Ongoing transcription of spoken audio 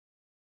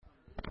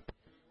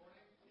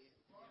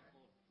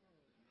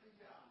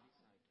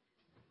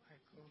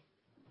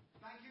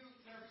Thank you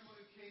to everyone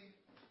who came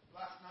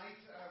last night.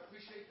 I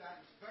appreciate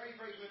that. It's a very,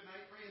 very good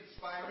night, very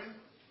inspiring.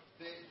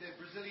 The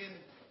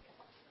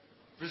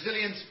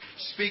Brazilians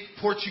speak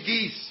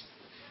Portuguese,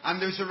 and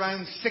there's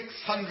around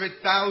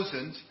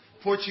 600,000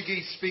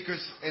 Portuguese speakers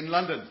in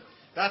London.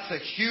 That's a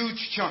huge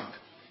chunk,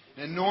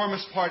 an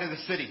enormous part of the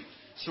city.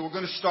 So we're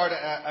going to start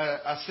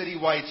a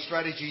citywide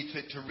strategy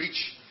to reach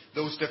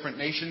those different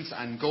nations,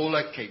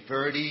 Angola, Cape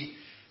Verde,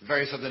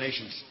 various other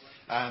nations.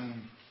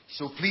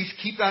 So please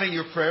keep that in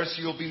your prayers.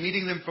 So you'll be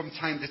meeting them from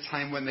time to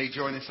time when they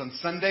join us on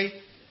Sunday.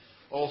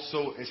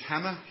 Also, is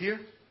Hama here?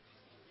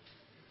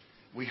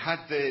 We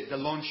had the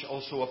launch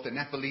also of the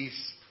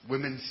Nepalese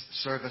women's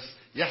service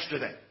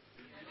yesterday.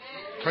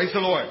 Praise the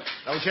Lord.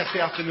 That was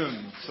yesterday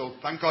afternoon. So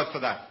thank God for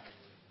that.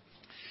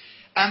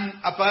 And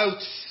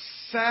about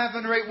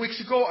 7 or 8 weeks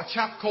ago, a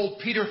chap called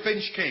Peter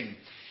Finch came.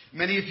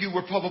 Many of you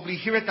were probably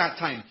here at that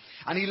time.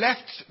 And he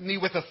left me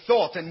with a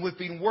thought, and we've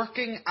been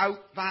working out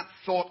that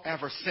thought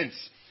ever since.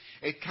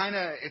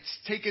 It's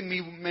taken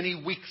me many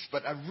weeks,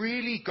 but I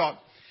really got,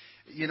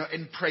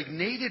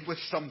 impregnated with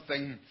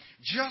something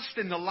just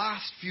in the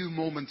last few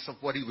moments of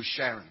what he was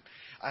sharing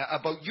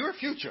about your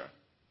future.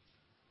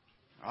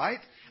 Right?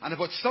 And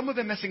about some of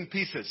the missing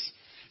pieces.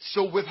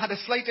 So we've had a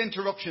slight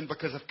interruption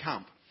because of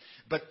camp.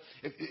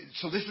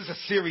 So this is a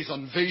series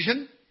on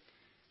vision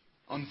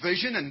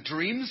and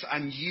dreams,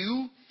 and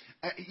you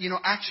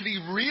actually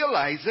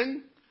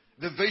realizing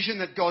the vision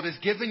that God has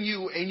given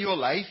you in your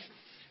life.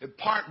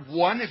 Part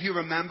 1, if you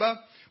remember,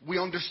 we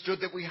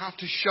understood that we have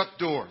to shut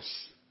doors.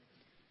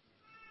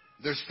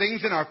 There's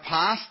things in our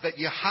past that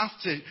you have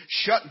to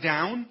shut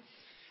down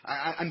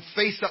and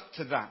face up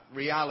to that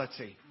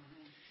reality.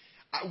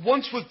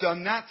 Once we've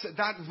done that,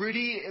 that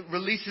really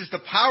releases the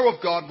power of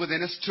God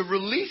within us to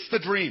release the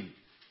dream.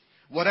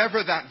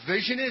 Whatever that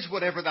vision is,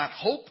 whatever that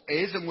hope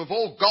is, and we've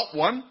all got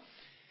one,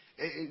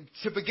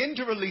 to begin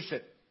to release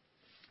it.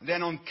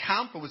 Then on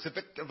camp, it was a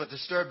bit of a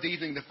disturbed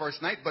evening the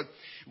first night, but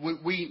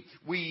we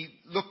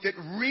looked at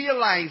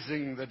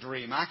realizing the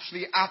dream,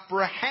 actually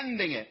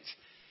apprehending it.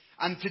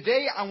 And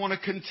today I want to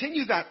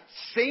continue that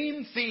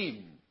same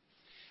theme.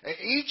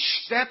 Each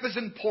step is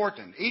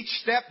important. Each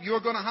step you're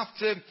going to have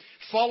to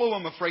follow,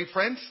 I'm afraid,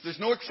 friends. There's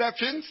no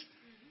exceptions.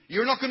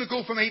 You're not going to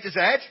go from A to Z.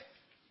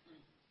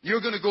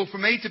 You're going to go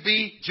from A to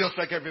B just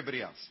like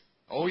everybody else.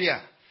 Oh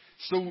yeah.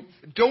 So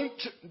don't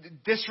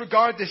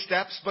disregard the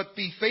steps, but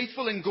be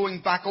faithful in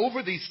going back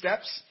over these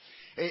steps.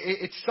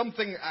 It's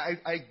something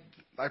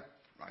I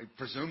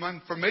presume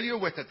I'm familiar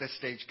with at this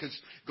stage, because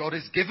God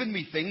has given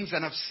me things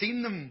and I've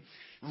seen them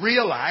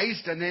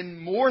realized, and then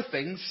more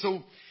things.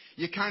 So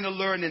you kind of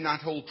learn in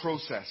that whole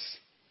process.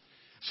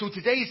 So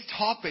today's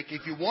topic,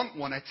 if you want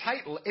one, a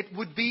title, it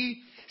would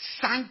be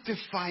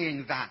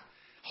sanctifying that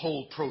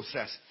whole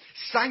process.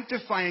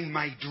 Sanctifying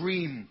my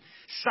dream.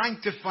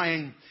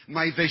 Sanctifying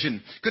my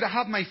vision. Could I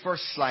have my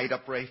first slide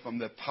up, Ray, from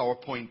the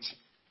PowerPoint?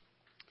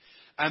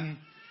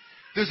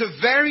 There's a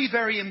very,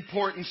 very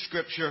important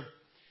scripture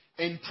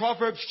in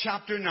Proverbs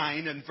chapter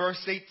 9 and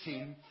verse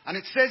 18. And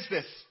it says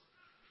this: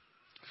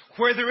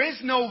 where there is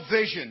no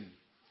vision,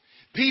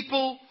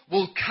 people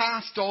will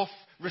cast off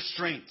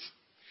restraint.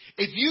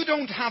 If you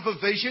don't have a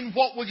vision,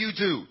 what will you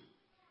do?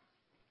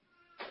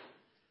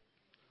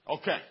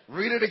 Okay,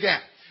 read it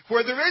again.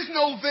 Where there is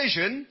no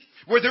vision,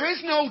 where there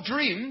is no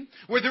dream,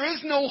 where there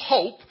is no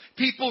hope,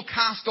 people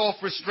cast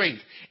off restraint.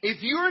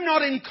 If you're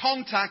not in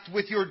contact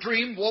with your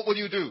dream, what will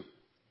you do?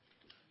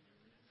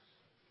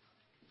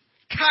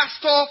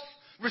 Cast off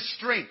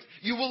restraint.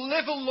 You will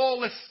live a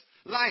lawless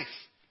life.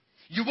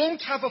 You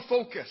won't have a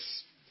focus.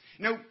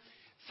 Now,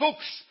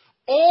 folks,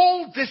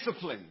 all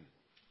discipline.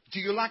 Do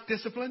you lack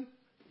discipline?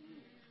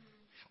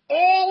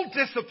 All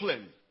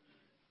discipline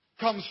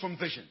comes from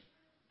vision.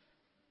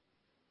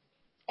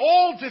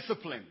 All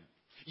discipline.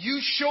 You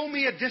show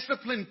me a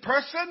disciplined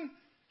person,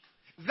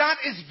 that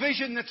is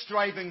vision that's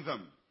driving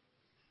them.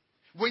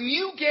 When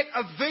you get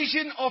a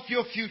vision of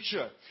your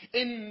future,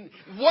 in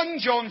 1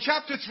 John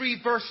chapter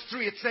 3 verse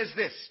 3, it says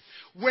this: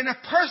 when a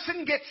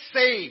person gets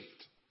saved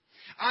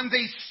and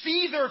they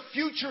see their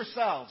future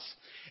selves,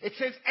 it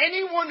says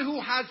anyone who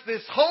has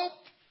this hope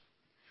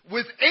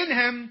within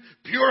him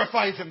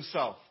purifies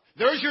himself.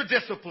 There's your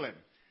discipline.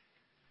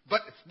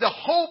 But the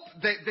hope,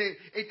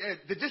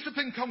 the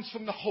discipline comes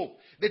from the hope.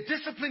 The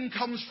discipline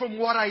comes from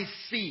what I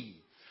see.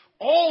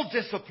 All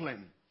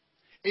discipline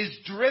is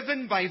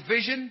driven by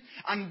vision.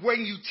 And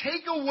when you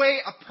take away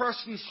a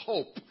person's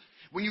hope,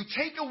 when you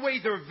take away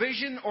their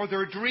vision or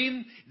their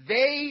dream,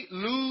 they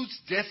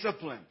lose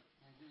discipline.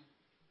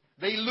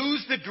 They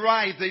lose the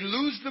drive. They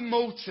lose the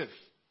motive.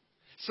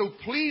 So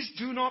please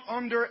do not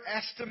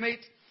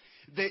underestimate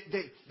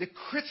the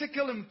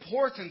critical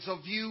importance of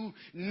you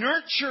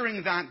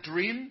nurturing that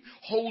dream,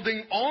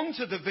 holding on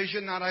to the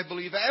vision that I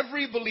believe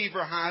every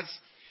believer has,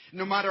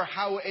 no matter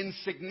how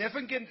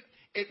insignificant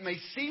it may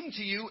seem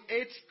to you.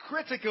 It's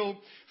critical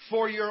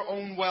for your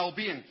own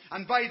well-being.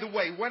 And by the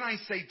way, when I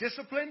say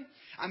discipline,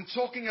 I'm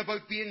talking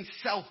about being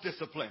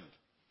self-disciplined.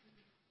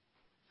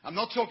 I'm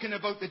not talking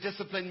about the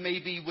discipline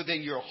maybe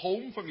within your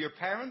home from your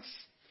parents.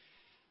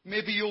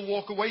 Maybe you'll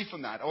walk away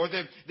from that. Or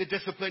the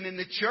discipline in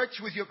the church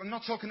with you. I'm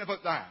not talking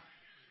about that.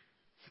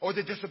 Or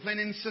the discipline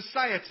in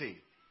society.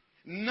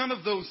 None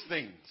of those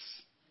things.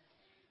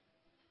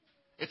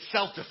 It's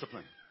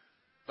self-discipline.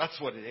 That's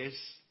what it is.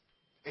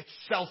 It's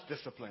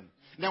self-discipline.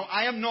 Now,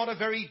 I am not a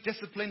very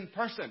disciplined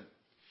person.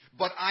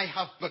 But I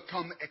have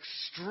become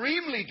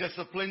extremely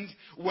disciplined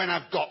when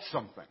I've got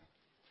something.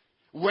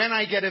 When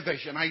I get a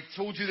vision. I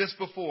told you this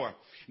before.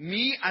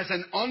 Me, as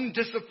an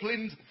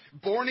undisciplined,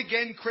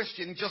 born-again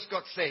Christian, just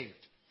got saved.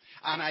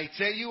 And I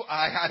tell you,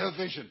 I had a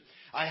vision.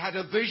 I had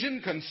a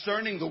vision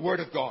concerning the Word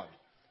of God.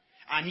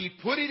 And He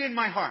put it in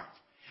my heart.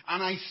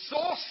 And I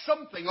saw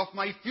something of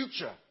my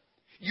future.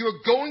 You're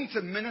going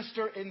to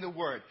minister in the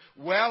Word.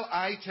 Well,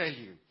 I tell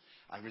you,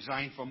 I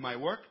resigned from my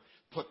work,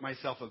 put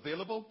myself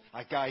available.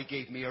 A guy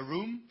gave me a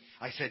room.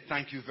 I said,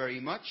 thank you very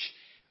much.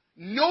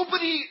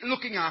 Nobody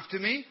looking after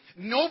me.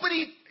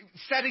 Nobody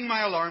setting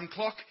my alarm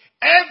clock.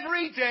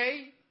 Every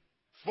day,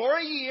 for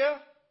a year,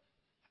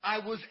 I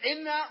was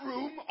in that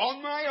room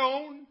on my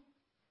own,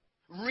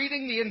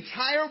 reading the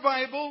entire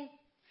Bible.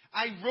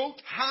 I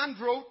hand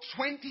wrote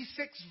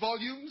 26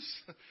 volumes,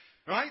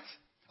 right,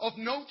 of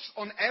notes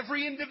on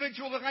every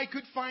individual that I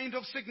could find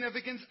of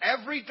significance,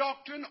 every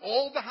doctrine,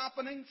 all the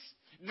happenings,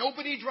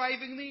 nobody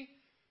driving me.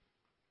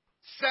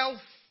 Self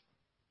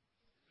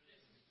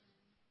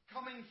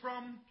coming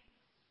from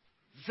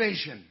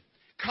vision,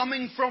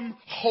 coming from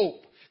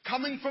hope,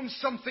 coming from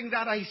something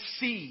that I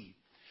see.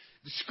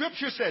 The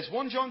scripture says,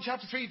 1 John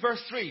chapter 3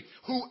 verse 3,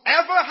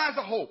 whoever has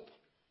a hope,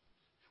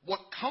 what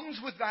comes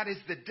with that is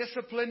the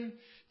discipline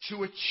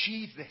to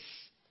achieve this,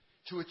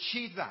 to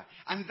achieve that.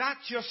 And that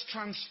just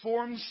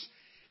transforms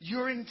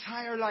your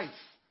entire life.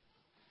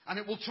 And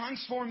it will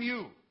transform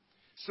you.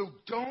 So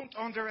don't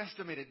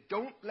underestimate it.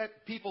 Don't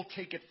let people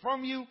take it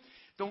from you.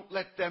 Don't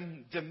let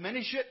them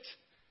diminish it.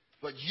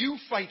 But you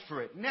fight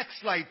for it.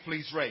 Next slide,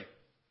 please, Ray.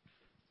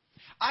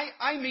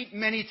 I meet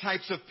many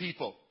types of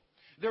people.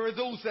 There are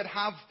those that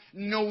have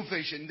no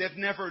vision. They've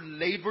never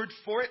labored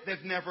for it.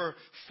 They've never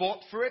fought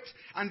for it.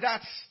 And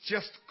that's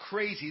just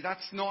crazy.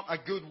 That's not a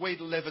good way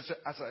to live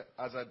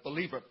as a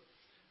believer.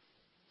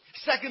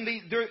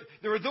 Secondly,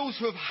 there are those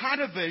who have had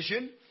a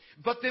vision,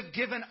 but they've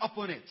given up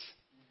on it.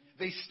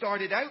 They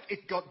started out,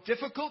 it got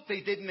difficult.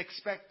 They didn't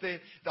expect the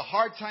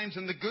hard times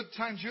and the good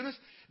times, Eunice.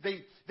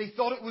 They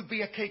thought it would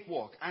be a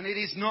cakewalk, and it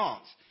is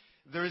not.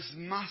 There's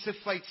massive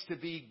fights to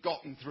be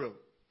gotten through.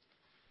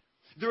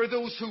 There are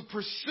those who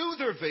pursue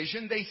their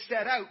vision. They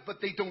set out, but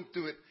they don't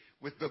do it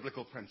with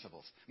biblical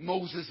principles.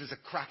 Moses is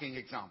a cracking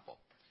example.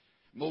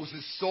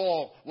 Moses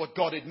saw what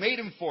God had made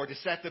him for, to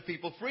set the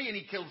people free, and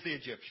he kills the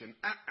Egyptian.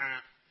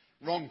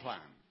 Wrong plan.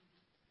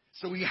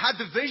 So he had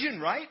the vision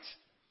right,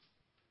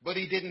 but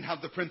he didn't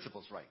have the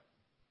principles right.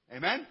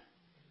 Amen?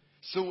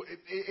 So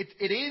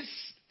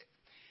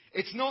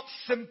it's not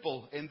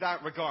simple in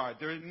that regard.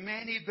 There are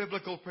many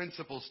biblical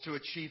principles to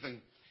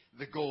achieving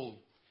the goal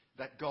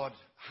that God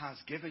has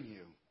given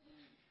you.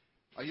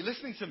 Are you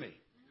listening to me?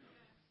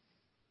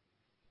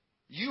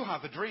 You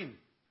have a dream.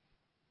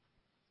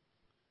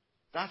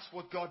 That's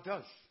what God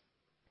does.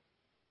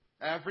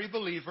 Every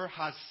believer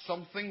has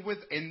something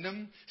within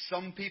them.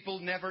 Some people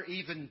never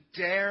even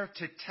dare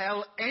to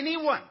tell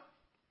anyone.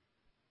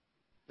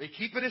 They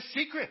keep it a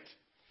secret.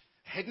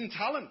 Hidden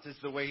talent is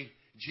the way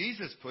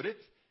Jesus put it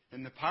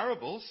in the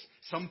parables.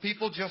 Some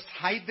people just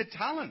hide the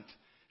talent.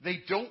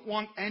 They don't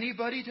want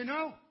anybody to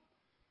know.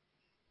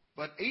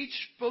 But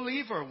each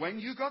believer, when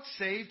you got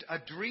saved, a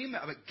dream,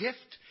 a gift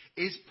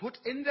is put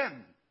in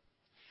them.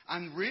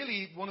 And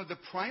really, one of the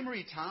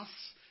primary tasks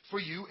for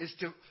you is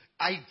to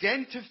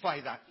identify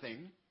that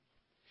thing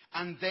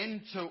and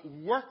then to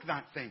work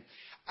that thing.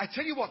 I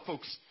tell you what,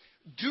 folks,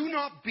 do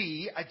not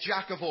be a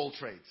jack of all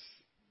trades.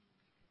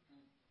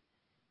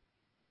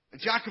 A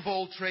jack of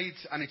all trades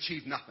and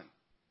achieve nothing.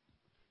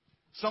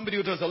 Somebody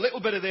who does a little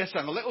bit of this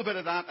and a little bit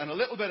of that and a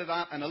little bit of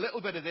that and a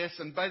little bit of this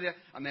and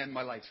then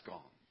my life's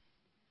gone.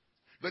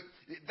 But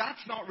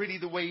that's not really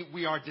the way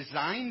we are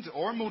designed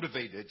or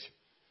motivated.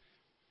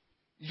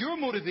 You're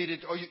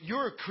motivated, or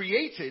you're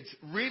created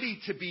really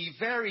to be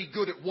very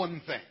good at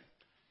one thing.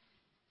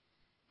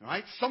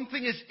 Right?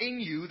 Something is in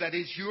you that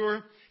is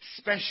your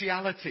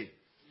speciality.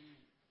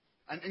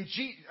 And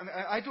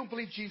I don't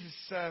believe Jesus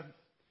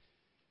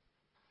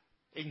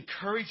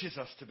encourages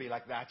us to be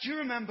like that. Do you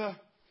remember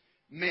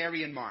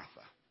Mary and Martha?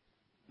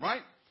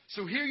 Right?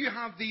 So here you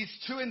have these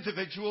two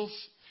individuals.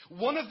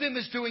 One of them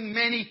is doing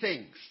many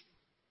things.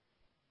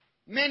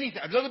 Many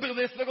things. A little bit of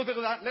this, a little bit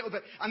of that, a little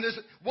bit. And there's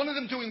one of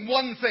them doing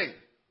one thing.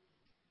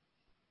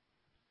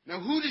 Now,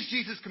 who does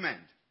Jesus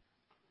commend?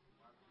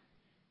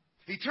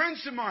 He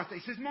turns to Martha.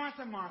 He says,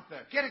 Martha, Martha,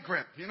 get a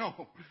grip, you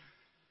know.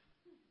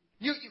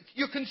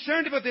 You're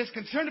concerned about this,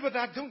 concerned about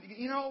that.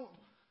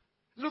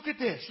 Look at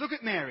this. Look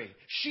at Mary.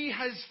 She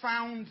has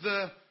found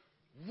the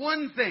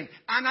one thing,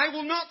 and I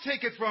will not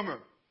take it from her.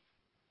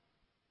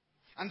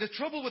 And the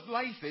trouble with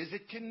life is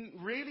it can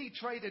really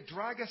try to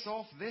drag us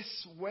off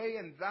this way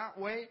and that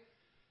way.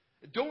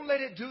 Don't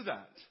let it do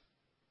that.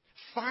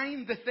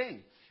 Find the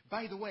thing.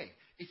 By the way,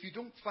 if you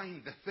don't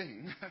find the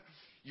thing,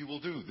 you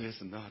will do this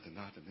and that and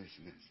that and this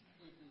and this.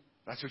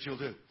 That's what you'll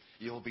do.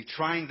 You'll be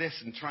trying this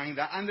and trying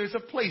that. And there's a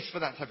place for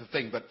that type of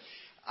thing. But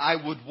I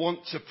would want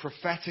to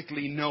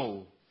prophetically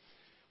know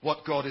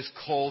what God has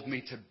called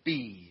me to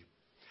be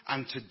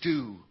and to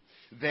do.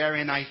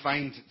 Therein I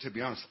find, to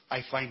be honest,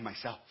 I find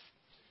myself.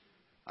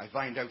 I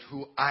find out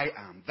who I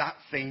am. That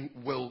thing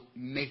will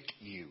make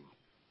you.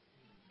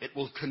 It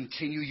will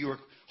continue your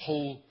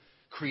whole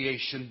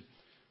creation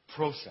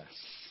process.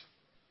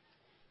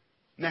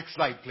 Next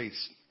slide,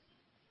 please.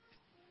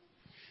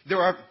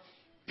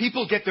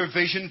 People get their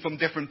vision from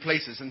different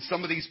places, and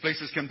some of these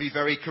places can be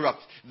very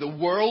corrupt. The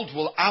world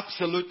will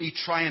absolutely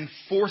try and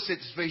force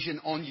its vision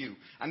on you.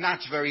 And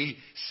that's very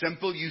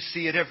simple. You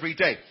see it every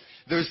day.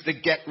 There's the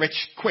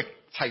get-rich-quick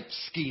type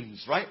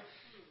schemes, right?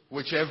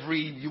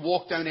 You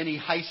walk down any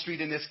high street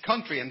in this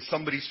country and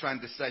somebody's trying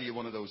to sell you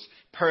one of those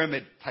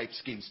pyramid type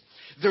schemes.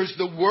 There's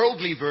the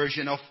worldly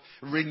version of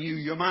renew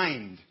your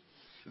mind,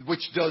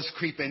 which does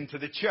creep into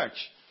the church.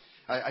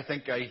 I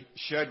think I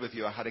shared with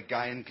you, I had a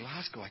guy in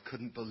Glasgow. I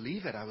couldn't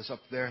believe it. I was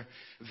up there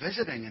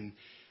visiting, and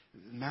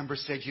the member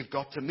said, you've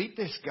got to meet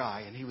this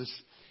guy. And he was,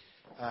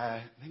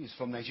 I think he was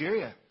from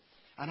Nigeria.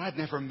 And I'd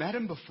never met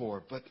him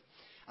before. But,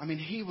 I mean,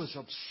 he was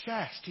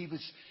obsessed.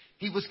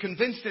 He was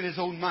convinced in his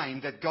own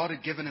mind that God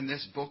had given him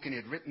this book, and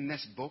he had written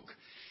this book,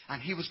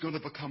 and he was going to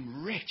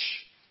become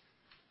rich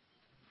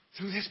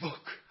through this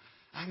book.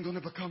 I'm going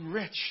to become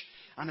rich.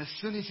 And as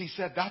soon as he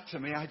said that to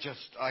me, I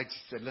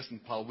said, listen,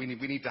 Paul, we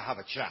need to have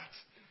a chat.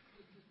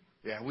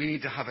 Yeah, we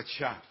need to have a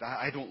chat.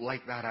 I don't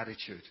like that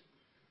attitude.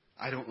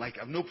 I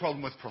have no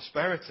problem with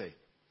prosperity.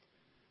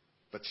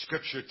 But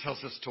Scripture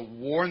tells us to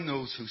warn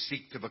those who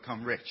seek to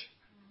become rich.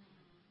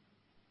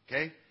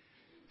 Okay?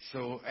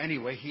 So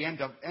anyway, he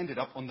ended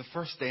up on the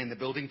first day in the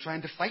building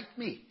trying to fight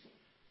me.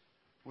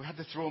 We had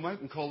to throw him out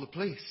and call the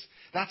police.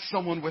 That's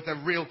someone with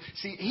a real...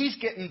 See, he's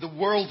getting the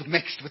world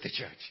mixed with the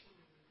church.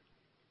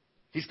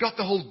 He's got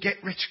the whole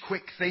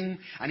get-rich-quick thing,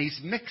 and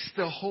he's messed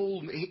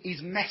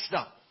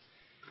up.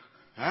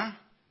 Huh?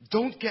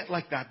 Don't get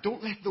like that.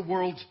 Don't let the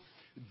world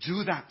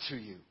do that to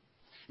you.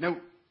 Now,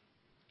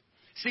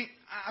 see,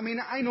 I mean,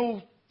 I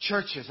know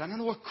churches, and I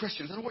know what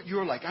Christians, I know what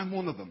you're like. I'm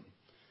one of them.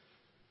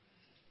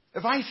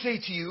 If I say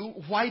to you,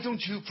 why don't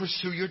you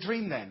pursue your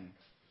dream then?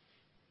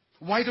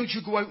 Why don't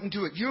you go out and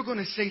do it? You're going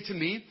to say to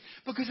me,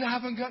 because I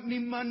haven't got any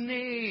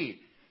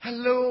money.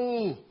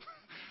 Hello.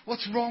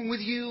 What's wrong with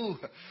you?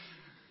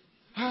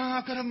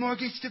 I've got a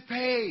mortgage to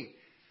pay.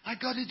 I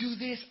got to do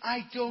this.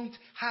 I don't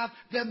have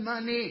the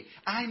money.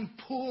 I'm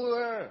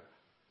poor.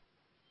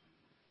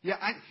 Yeah,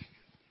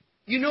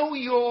 you know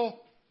your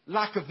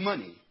lack of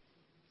money.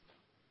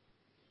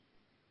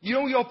 You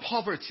know your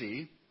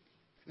poverty.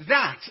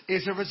 That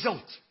is a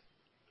result.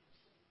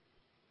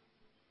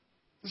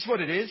 That's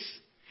what it is.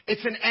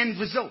 It's an end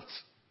result.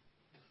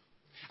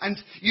 And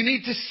you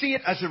need to see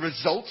it as a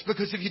result,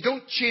 because if you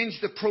don't change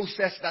the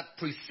process that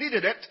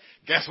preceded it,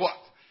 guess what?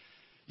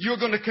 You're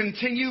going to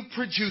continue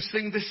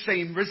producing the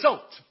same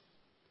result.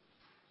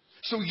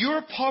 So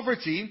your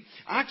poverty,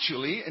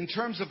 actually, in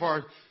terms of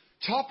our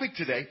topic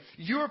today,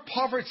 your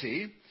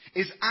poverty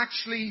is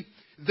actually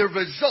the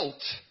result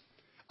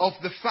of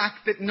the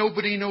fact that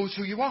nobody knows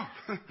who you are.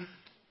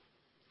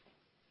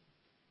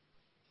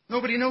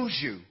 Nobody knows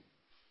you.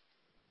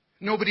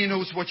 Nobody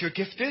knows what your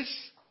gift is.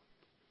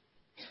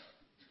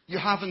 You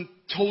haven't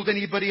told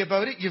anybody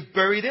about it. You've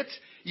buried it.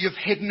 You've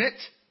hidden it.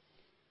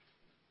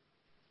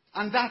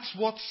 And that's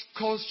what's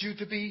caused you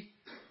to be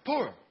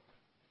poor.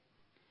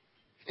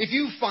 If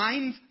you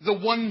find the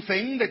one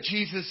thing that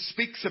Jesus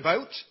speaks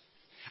about,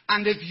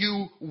 and if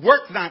you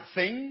work that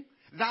thing,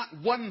 that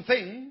one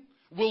thing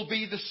will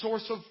be the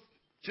source of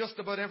just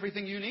about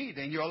everything you need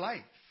in your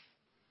life.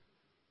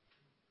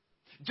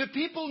 Do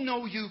people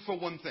know you for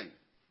one thing?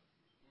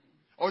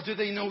 Or do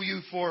they know you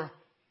for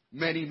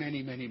many,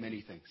 many, many,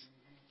 many things?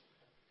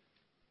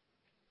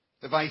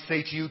 If I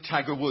say to you,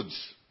 Tiger Woods,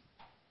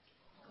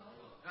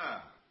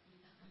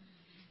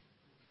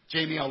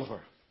 Jamie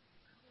Oliver.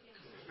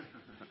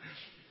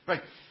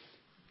 Right.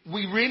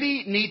 We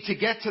really need to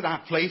get to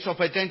that place of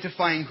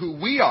identifying who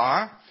we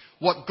are,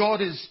 what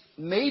God has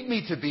made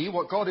me to be,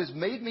 what God has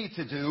made me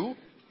to do.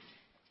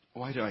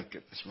 Why do I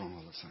get this wrong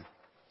all the time?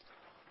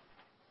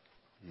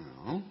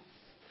 No.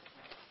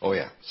 Oh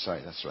yeah,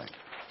 sorry, that's right.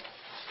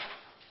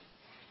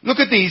 Look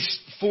at these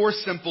 4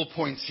 simple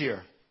points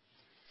here.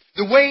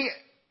 The way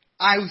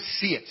I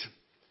see it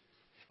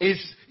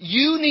is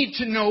you need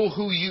to know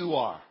who you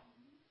are.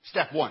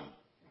 Step 1.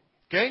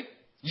 Okay?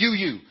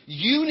 You.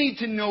 You need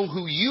to know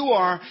who you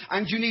are,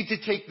 and you need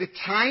to take the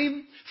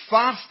time,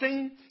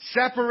 fasting,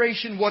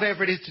 separation,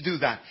 whatever it is to do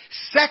that.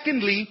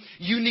 Secondly,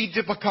 you need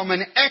to become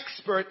an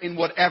expert in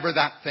whatever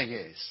that thing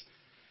is.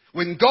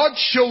 When God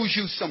shows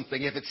you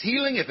something, if it's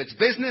healing, if it's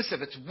business,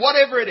 if it's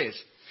whatever it is,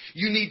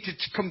 you need to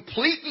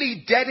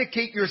completely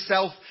dedicate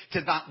yourself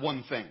to that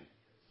one thing.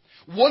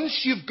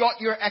 Once you've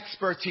got your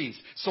expertise.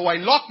 So I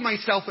locked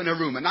myself in a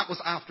room, and that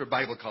was after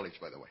Bible college,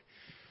 by the way.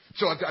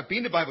 So I've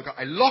been to Bible college.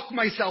 I locked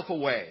myself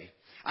away,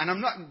 And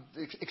I'm not,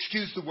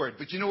 excuse the word,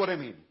 but you know what I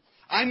mean.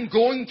 I'm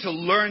going to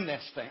learn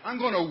this thing. I'm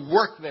going to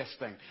work this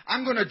thing.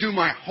 I'm going to do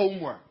my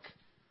homework.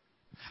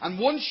 And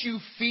once you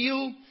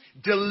feel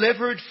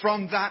delivered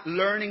from that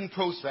learning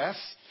process,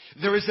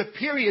 there is a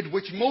period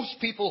which most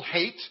people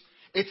hate.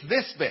 It's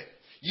this bit.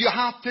 You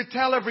have to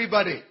tell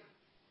everybody.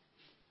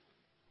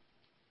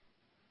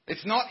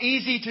 It's not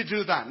easy to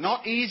do that.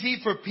 Not easy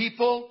for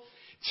people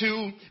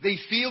they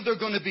feel they're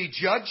going to be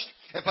judged.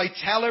 If I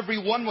tell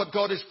everyone what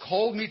God has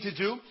called me to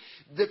do,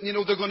 that,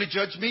 they're going to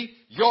judge me.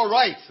 You're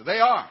right. They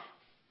are.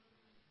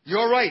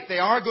 You're right. They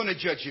are going to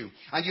judge you.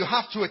 And you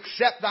have to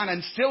accept that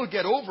and still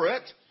get over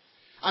it.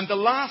 And the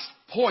last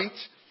point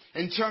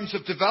in terms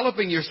of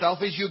developing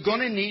yourself is you're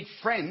going to need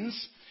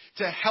friends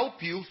to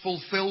help you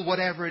fulfill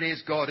whatever it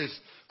is God has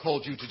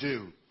called you to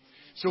do.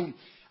 So,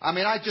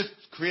 I just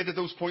created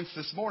those points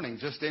this morning,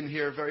 just in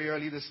here very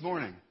early this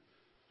morning.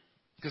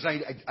 Because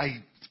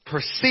I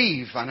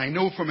perceive and I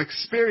know from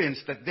experience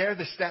that they're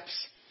the steps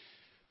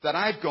that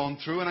I've gone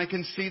through, and I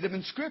can see them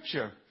in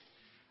Scripture.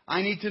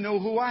 I need to know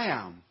who I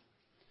am.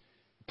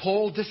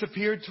 Paul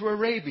disappeared to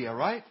Arabia,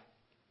 right?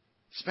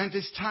 Spent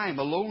his time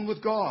alone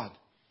with God.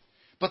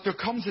 But there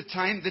comes a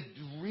time, the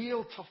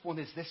real tough one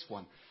is this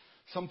one.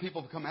 Some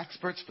people become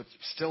experts, but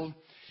still.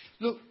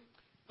 Look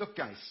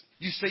guys,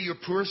 you say you're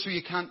poor so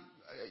you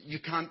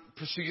can't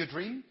pursue your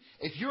dream.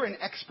 If you're an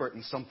expert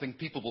in something,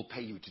 people will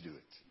pay you to do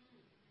it.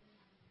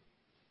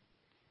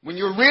 When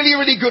you're really,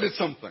 really good at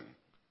something,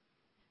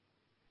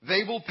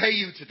 they will pay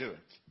you to do it.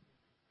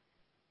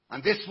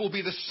 And this will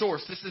be the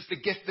source. This is the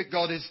gift that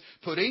God has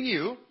put in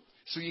you.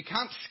 So you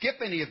can't skip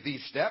any of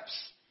these steps.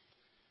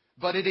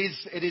 But it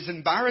is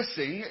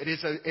embarrassing.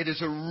 It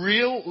is a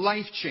real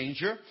life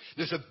changer.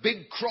 There's a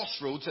big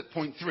crossroads at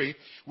point 3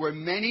 where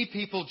many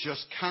people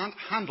just can't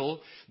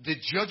handle the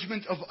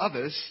judgment of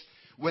others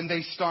when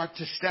they start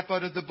to step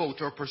out of the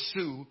boat or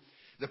pursue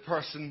the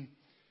person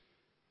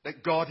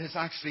that God has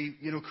actually,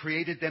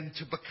 created them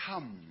to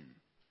become.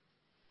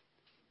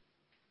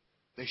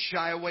 They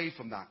shy away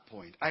from that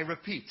point. I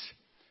repeat,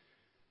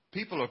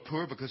 people are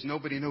poor because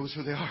nobody knows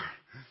who they are.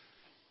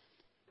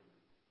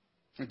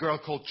 A girl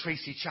called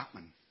Tracy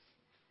Chapman.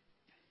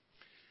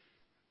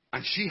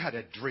 And she had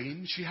a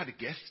dream. She had a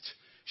gift.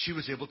 She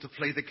was able to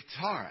play the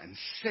guitar and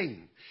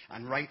sing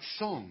and write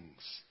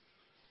songs.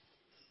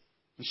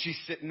 And she's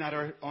sitting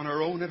on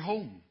her own at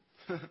home.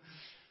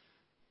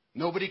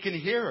 Nobody can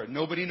hear her.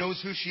 Nobody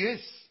knows who she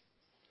is.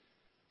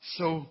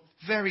 So,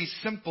 very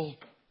simple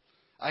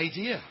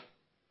idea.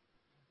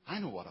 I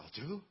know what I'll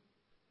do.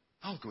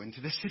 I'll go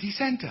into the city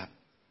centre.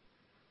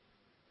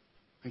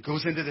 And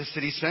goes into the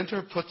city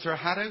centre, puts her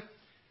hat out,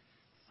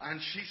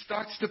 and she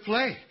starts to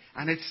play.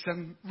 And it's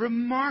a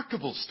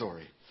remarkable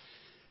story.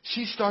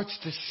 She starts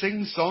to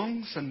sing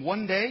songs, and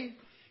one day,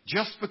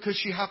 just because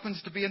she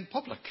happens to be in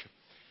public,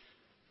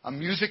 a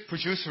music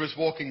producer is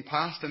walking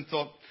past and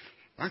thought,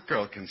 that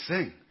girl can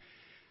sing.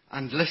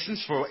 And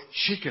listens for,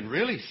 she's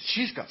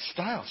got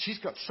style, she's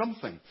got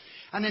something.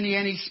 And in the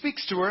end he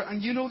speaks to her,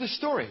 and you know the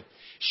story.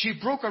 She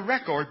broke a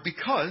record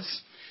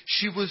because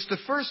she was the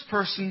first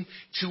person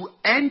to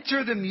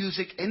enter the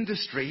music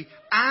industry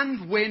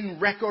and win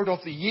Record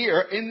of the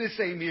Year in the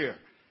same year.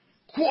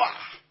 Quah!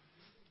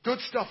 Good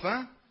stuff,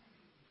 huh?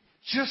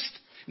 Just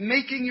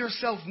making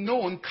yourself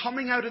known,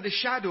 coming out of the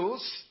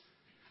shadows,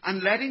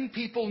 and letting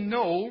people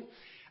know,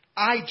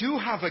 I do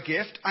have a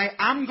gift. I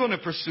am going to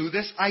pursue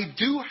this. I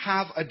do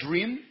have a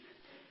dream.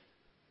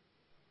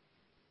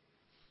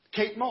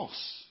 Kate Moss.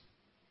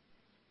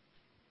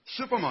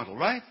 Supermodel,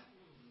 right?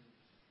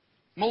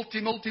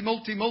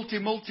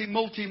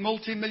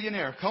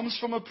 Multi-millionaire. Comes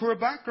from a poor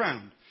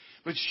background.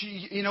 But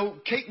she,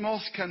 Kate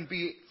Moss can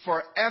be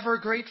forever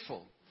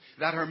grateful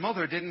that her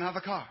mother didn't have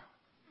a car.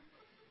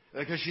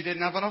 Because she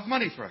didn't have enough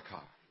money for a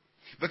car.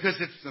 Because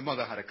if the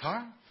mother had a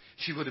car,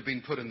 she would have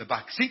been put in the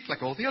back seat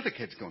like all the other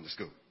kids going to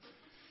school.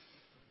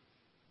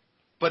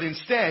 But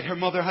instead, her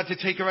mother had to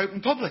take her out in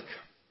public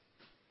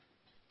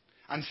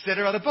and sit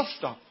her at a bus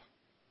stop.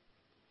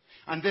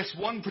 And this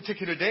one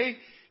particular day,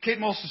 Kate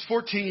Moss was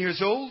 14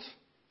 years old,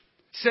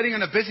 sitting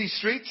on a busy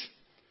street,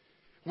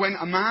 when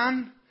a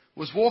man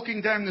was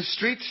walking down the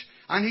street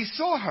and he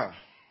saw her.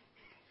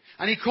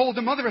 And he called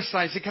the mother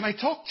aside and said, can I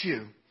talk to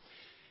you?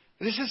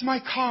 This is my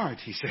card,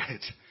 he said.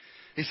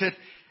 He said,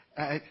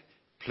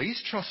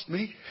 please trust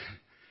me.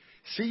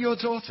 See your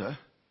daughter?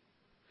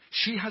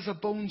 She has a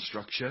bone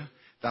structure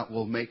that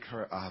will make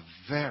her a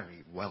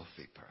very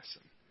wealthy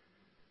person.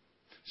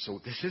 So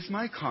this is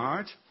my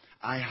card.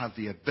 I have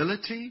the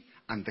ability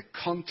and the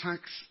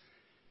contacts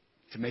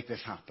to make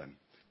this happen.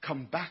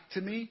 Come back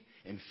to me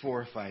in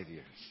 4 or 5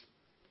 years.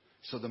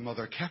 So the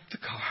mother kept the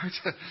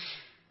card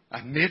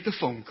and made the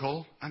phone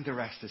call, and the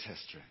rest is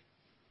history.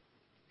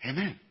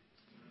 Amen.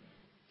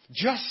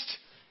 Just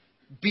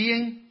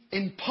being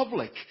in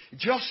public,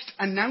 just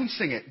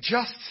announcing it,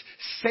 just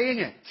saying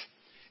it,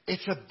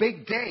 It's a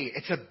big day.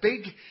 It's a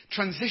big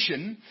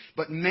transition,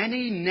 but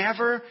many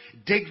never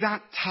dig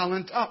that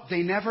talent up.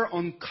 They never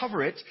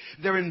uncover it.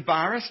 They're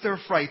embarrassed, they're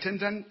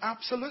frightened, and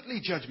absolutely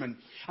judgment.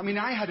 I mean,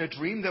 I had a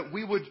dream that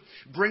we would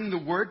bring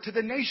the word to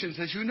the nations,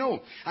 as you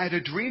know. I had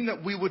a dream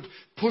that we would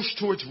push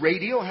towards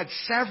radio. I had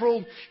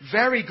several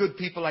very good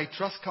people I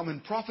trust come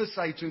and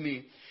prophesy to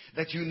me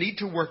that you need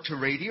to work to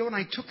radio, and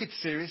I took it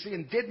seriously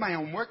and did my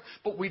own work,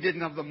 but we didn't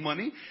have the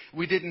money.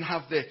 We didn't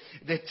have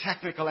the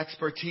technical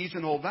expertise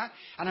and all that.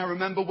 And I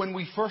remember when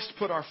we first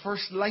put our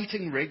first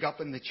lighting rig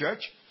up in the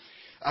church,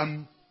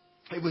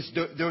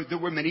 there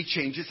were many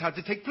changes had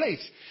to take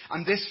place.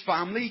 And this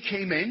family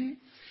came in,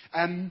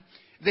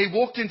 they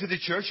walked into the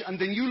church, and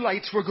the new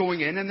lights were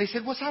going in, and they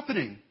said, "What's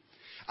happening?"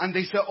 And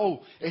they said,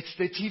 "Oh, it's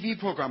the TV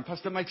program,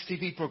 Pastor Mike's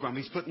TV program.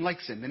 He's putting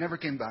lights in." They never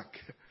came back.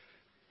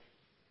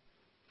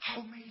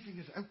 How amazing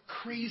is that? How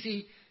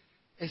crazy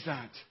is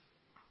that?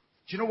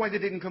 Do you know why they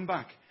didn't come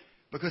back?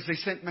 Because they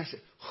sent message.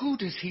 Who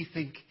does he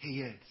think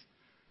he is?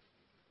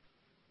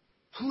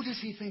 Who does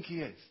he think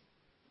he is?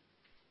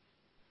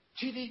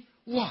 Genie,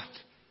 what?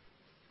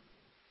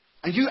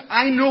 And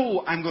I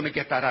know I'm going to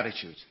get that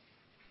attitude.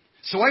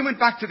 So I went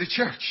back to the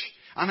church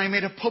and I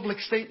made a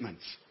public statement.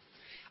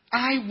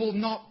 I will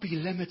not be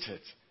limited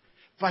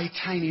by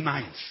tiny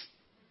minds.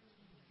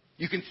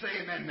 You can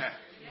say amen there.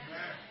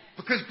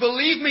 Because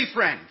believe me,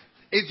 friend,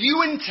 if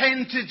you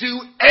intend to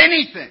do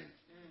anything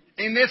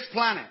in this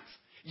planet,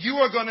 you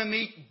are going to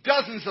meet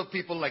dozens of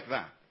people like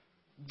that.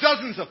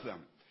 Dozens of them.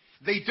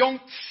 They don't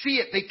see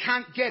it. They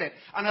can't get it.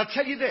 And I'll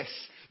tell you this.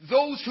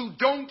 Those who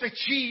don't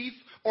achieve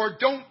or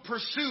don't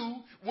pursue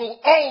will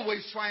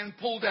always try and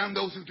pull down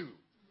those who do.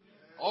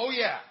 Oh,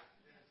 yeah.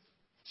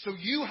 So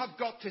you have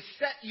got to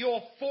set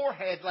your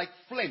forehead like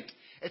flint.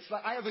 It's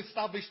like I have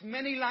established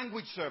many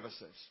language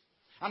services.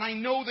 And I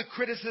know the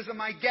criticism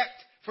I get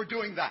for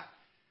doing that.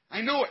 I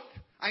know it.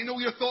 I know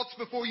your thoughts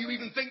before you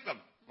even think them.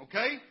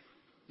 Okay?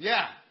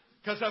 Yeah.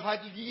 Because I've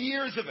had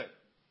years of it.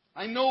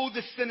 I know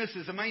the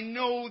cynicism. I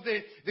know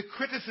the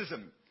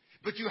criticism.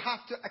 But you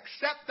have to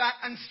accept that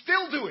and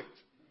still do it.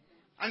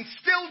 And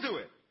still do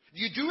it.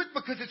 You do it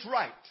because it's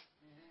right.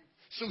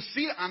 So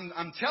see,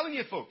 I'm telling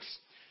you folks,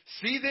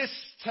 see this,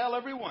 tell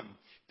everyone.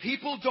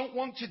 People don't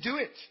want to do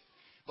it.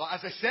 But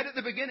as I said at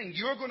the beginning,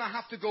 you're going to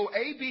have to go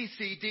A, B,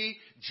 C, D,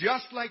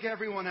 just like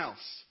everyone else.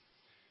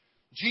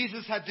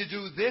 Jesus had to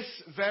do this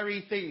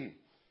very thing.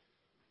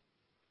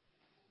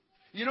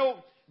 You know,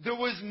 there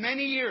was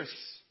many years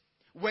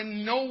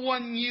when no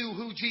one knew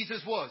who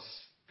Jesus was.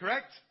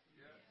 Correct?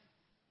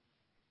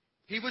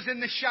 Yeah. He was in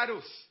the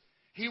shadows.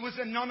 He was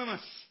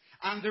anonymous.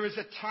 And there is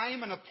a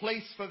time and a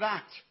place for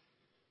that.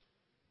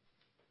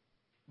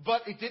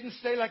 But it didn't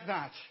stay like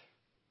that.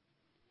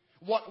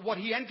 What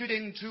he entered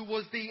into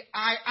was the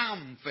I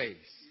am phase.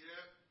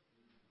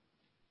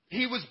 Yeah.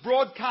 He was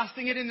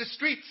broadcasting it in the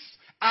streets.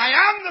 I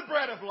am the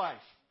bread of life.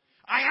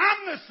 I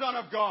am the Son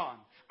of God.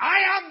 I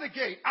am the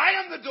gate.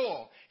 I am the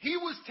door. He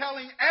was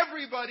telling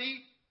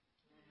everybody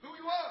who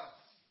he was.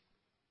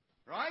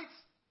 Right?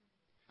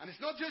 And it's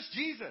not just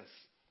Jesus.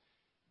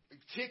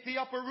 Take the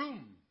upper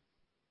room.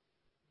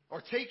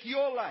 Or take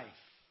your life.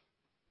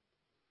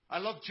 I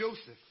love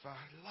Joseph.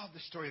 I love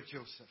the story of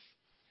Joseph.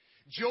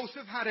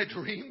 Joseph had a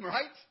dream,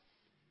 right?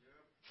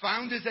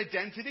 Found his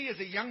identity as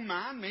a young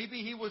man.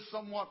 Maybe he was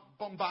somewhat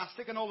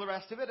bombastic and all the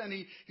rest of it. And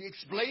he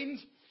explained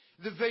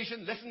the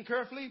vision, listen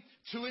carefully,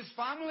 to his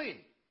family.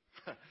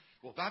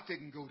 Well, that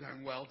didn't go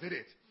down well, did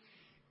it?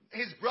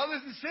 His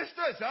brothers and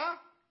sisters, huh?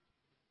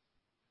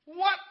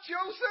 What,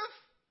 Joseph?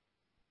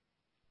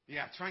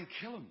 Yeah, try and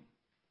kill him.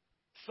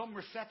 Some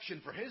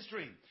reception for his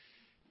dream.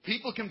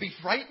 People can be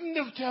frightened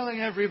of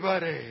telling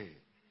everybody.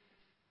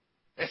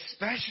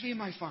 Especially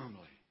my family.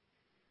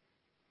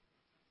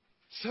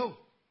 So,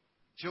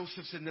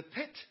 Joseph's in the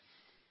pit.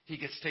 He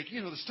gets taken,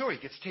 you know the story,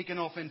 he gets taken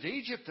off into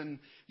Egypt, and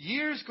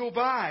years go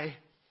by.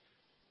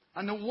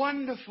 And the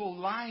wonderful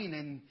line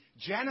in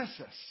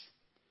Genesis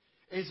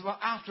is, well,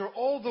 after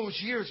all those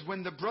years,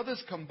 when the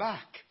brothers come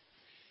back,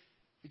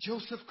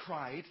 Joseph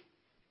cried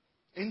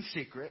in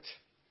secret.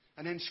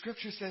 And then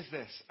Scripture says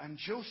this, and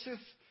Joseph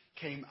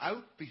came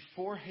out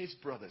before his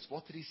brothers.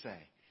 What did he say?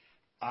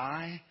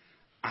 I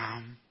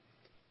am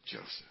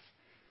Joseph.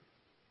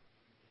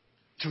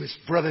 To his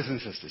brothers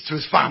and sisters, to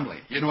his family.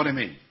 You know what I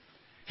mean?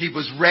 He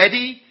was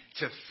ready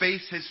to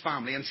face his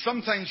family. And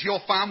sometimes your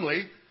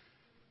family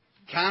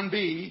can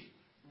be,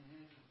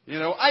 you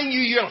know, I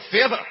knew your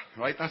father.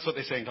 Right? That's what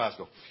they say in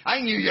Glasgow.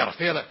 I knew your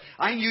father.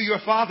 I knew your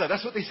father.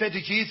 That's what they said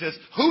to Jesus.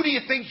 Who do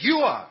you think you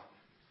are?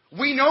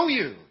 We know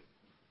you.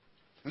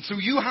 And so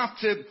you have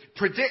to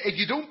predict. If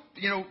you don't,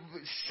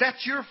 set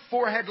your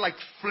forehead like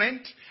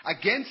flint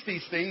against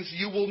these things,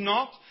 you will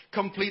not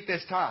complete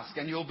this task.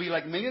 And you'll be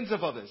like millions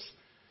of others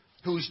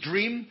whose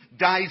dream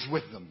dies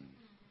with them.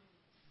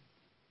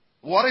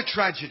 What a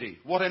tragedy.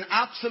 What an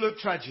absolute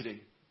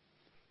tragedy.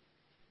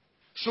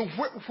 So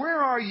where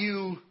are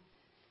you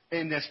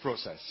in this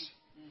process?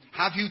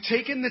 Have you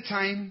taken the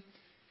time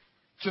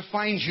to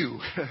find you?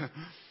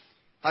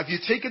 Have you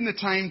taken the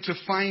time to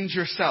find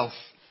yourself?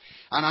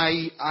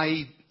 And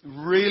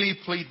really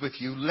plead with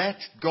you, let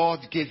God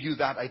give you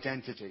that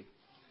identity.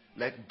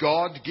 Let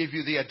God give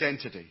you the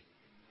identity.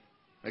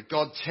 Let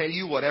God tell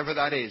you whatever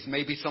that is.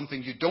 Maybe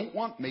something you don't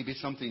want, maybe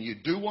something you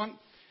do want.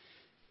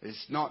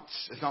 It's not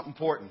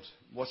important.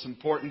 What's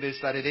important is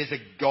that it is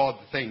a God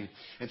thing.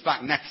 In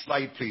fact, next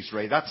slide please,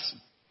 Ray. That's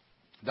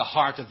the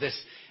heart of this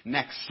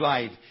next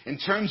slide. In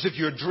terms of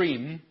your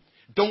dream,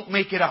 don't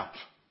make it up.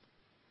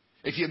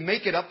 If you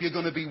make it up, you're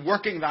going to be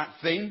working that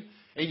thing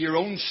in your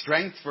own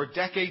strength for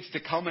decades to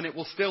come, and it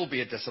will still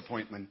be a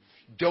disappointment.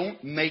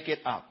 Don't make it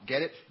up.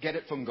 Get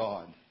it from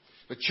God.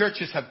 The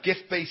churches have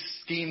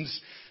gift-based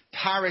schemes,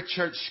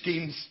 para-church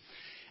schemes,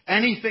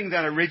 anything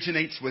that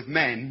originates with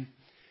men.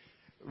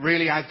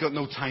 Really, I've got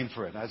no time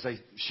for it. As I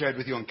shared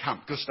with you on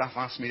camp, Gustav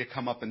asked me to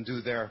come up and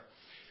do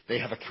they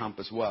have a camp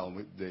as well,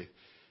 with the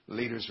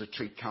Leaders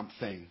Retreat camp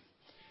thing.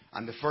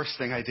 And the first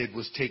thing I did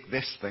was take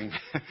this thing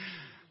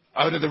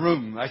out of the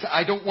room.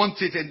 I don't want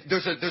it in.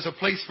 There's a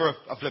place for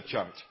a flip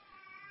chart.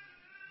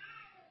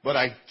 But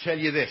I tell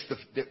you this,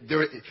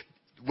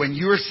 when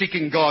you're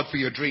seeking God for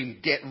your dream,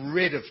 get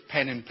rid of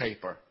pen and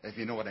paper, if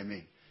you know what I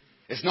mean.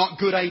 It's not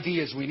good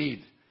ideas we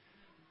need.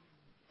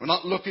 We're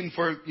not looking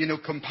for,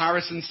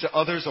 comparisons to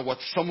others or what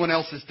someone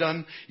else has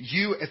done.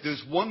 If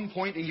there's one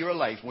point in your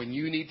life when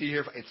you need to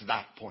hear, it's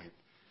that point.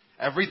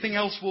 Everything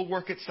else will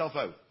work itself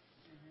out.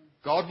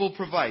 God will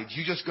provide.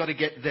 You just got to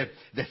get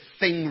the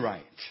thing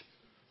right.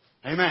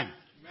 Amen. Amen.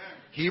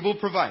 He will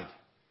provide.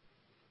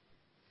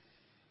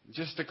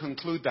 Just to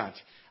conclude that,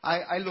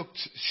 I looked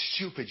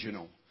stupid,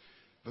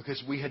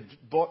 because we had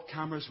bought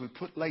cameras, we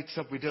put lights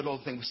up, we did all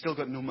the things, we still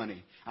got no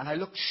money. And I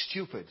looked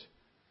stupid.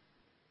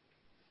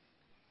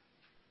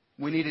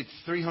 We needed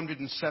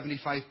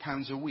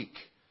 £375 a week.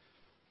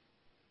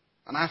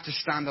 And I have to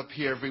stand up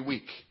here every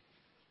week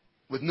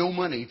with no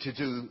money to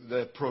do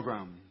the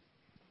program.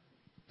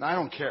 Now, I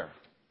don't care.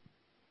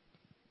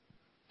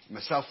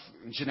 Myself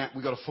and Jeanette,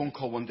 we got a phone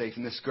call one day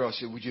from this girl.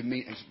 She said, would you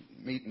meet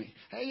me?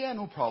 Hey, yeah,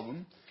 no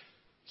problem.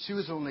 She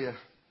was only a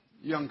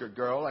younger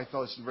girl. I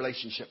thought it's a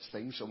relationships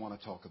thing she want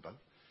to talk about.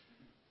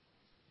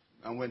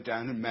 I went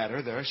down and met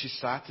her there. She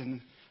sat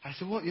and I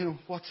said,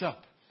 what's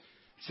up?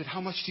 I said, how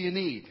much do you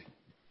need?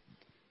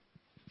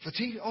 For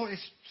tea? Oh,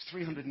 it's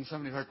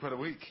 375 quid a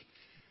week.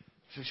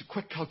 So it's a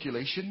quick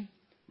calculation.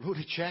 Wrote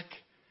a check.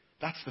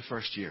 That's the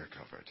first year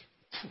covered.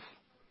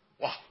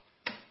 Wow.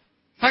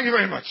 Thank you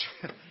very much.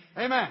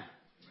 Amen.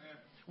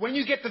 When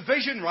you get the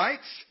vision right,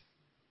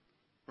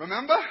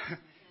 remember,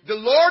 the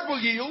Lord will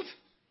yield,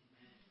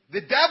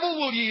 the devil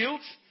will yield,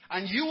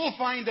 and you will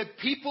find that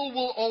people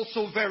will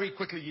also very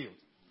quickly yield.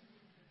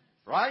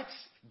 Right?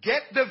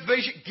 Get the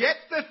vision, get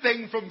the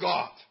thing from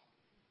God.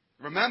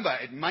 Remember,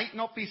 it might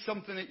not be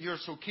something that you're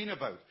so keen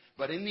about,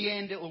 but in the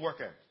end it will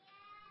work out.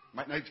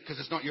 Might not, because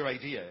it's not your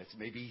idea. It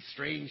may be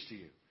strange to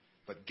you.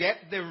 But get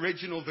the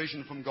original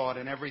vision from God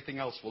and everything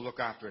else will look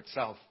after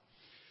itself.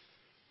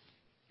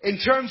 In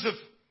terms of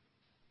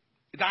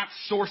that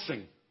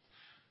sourcing,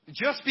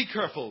 just be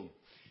careful.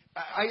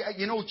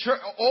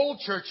 All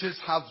churches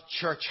have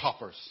church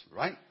hoppers,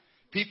 right?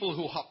 People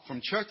who hop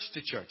from church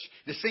to church.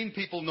 The same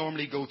people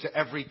normally go to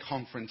every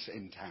conference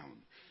in town.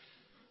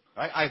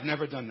 Right? I've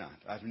never done that.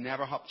 I've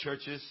never hopped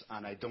churches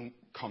and I don't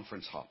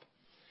conference hop.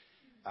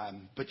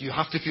 But you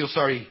have to feel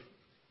sorry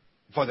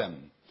for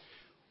them.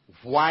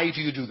 Why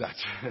do you do that?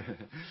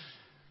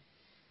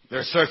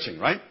 They're searching,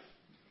 right?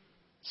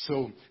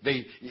 So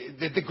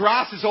the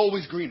grass is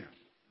always greener.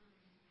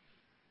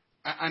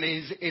 And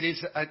it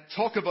is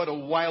talk about a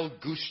wild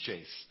goose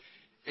chase.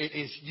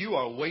 You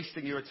are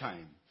wasting your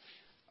time.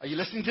 Are you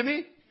listening to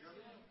me?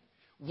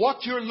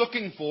 What you're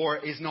looking for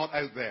is not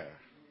out there.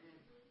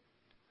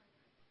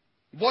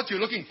 What you're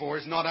looking for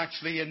is not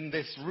actually in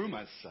this room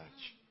as such.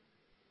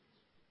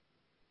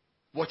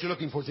 What you're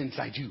looking for is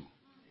inside you.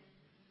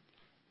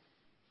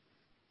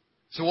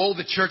 So all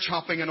the church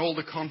hopping and all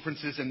the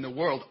conferences in the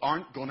world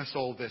aren't going to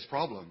solve this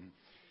problem.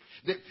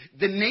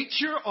 The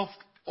nature of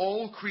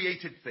all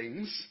created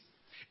things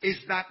is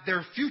that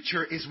their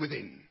future is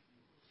within.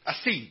 A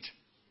seed.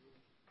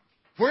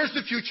 Where's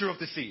the future of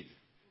the seed?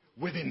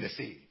 Within the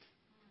seed.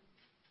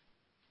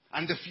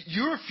 And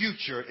your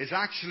future is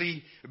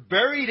actually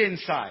buried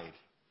inside.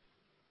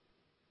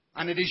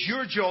 And it is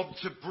your job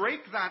to break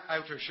that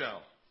outer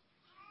shell.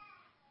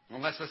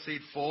 Unless a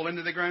seed fall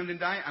into the ground and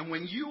die. And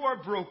when you are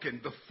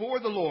broken before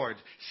the Lord,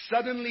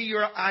 suddenly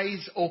your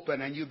eyes open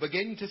and you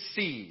begin to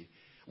see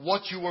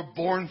what you were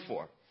born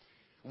for.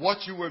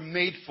 What you were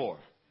made for.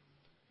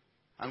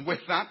 And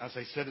with that, as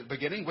I said at the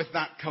beginning, with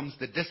that comes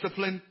the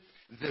discipline,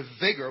 the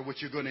vigor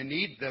which you're going to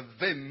need, the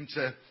vim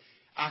to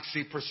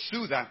actually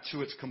pursue that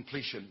to its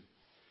completion.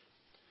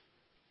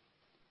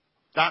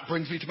 That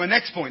brings me to my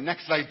next point.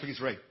 Next slide,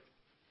 please, Ray.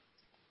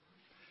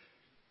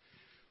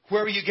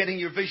 Where are you getting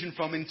your vision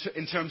from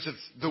in terms of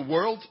the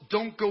world?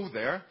 Don't go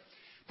there.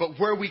 But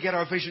where we get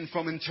our vision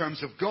from in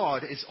terms of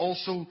God is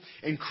also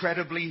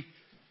incredibly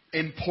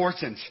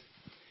important.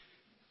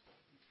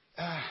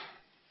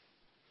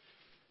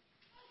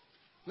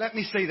 Let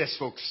me say this,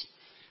 folks.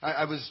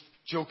 I was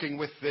joking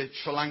with the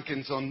Sri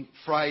Lankans on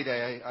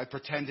Friday. I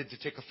pretended to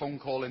take a phone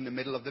call in the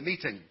middle of the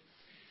meeting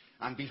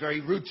and be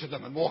very rude to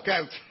them and walk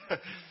out.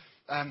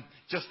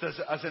 Just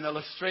as an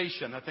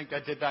illustration. I think I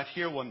did that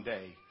here one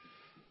day.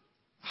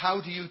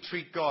 How do you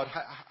treat God?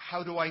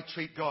 How do I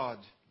treat God?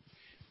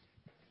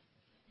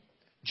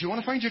 Do you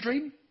want to find your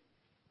dream?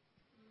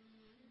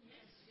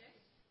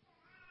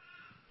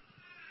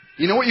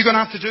 You know what you're going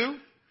to have to do?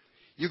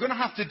 You're going to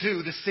have to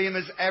do the same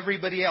as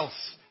everybody else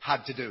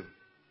had to do.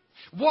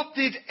 What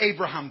did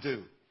Abraham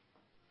do?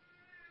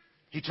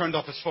 He turned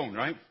off his phone,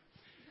 right?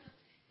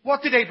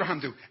 What did Abraham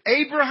do?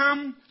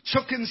 Abraham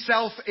took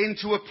himself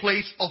into a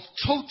place of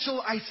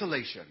total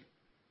isolation.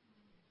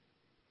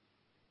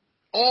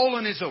 All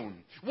on his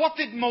own. What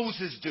did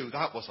Moses do?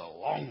 That was a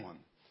long one.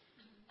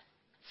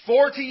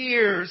 40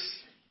 years,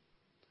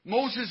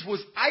 Moses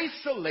was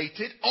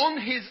isolated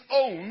on his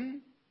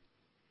own,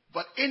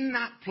 but in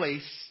that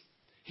place,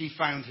 he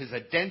found his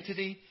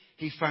identity,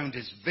 he found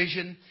his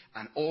vision,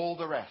 and all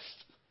the rest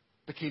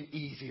became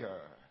easier.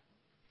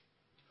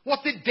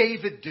 What did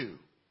David do?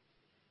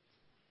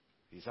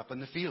 He's up in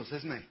the fields,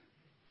 isn't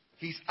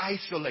he? He's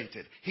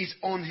isolated. He's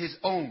on his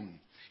own.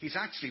 He's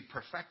actually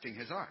perfecting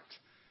his art.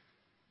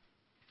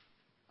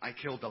 I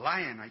killed the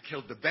lion. I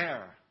killed the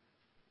bear.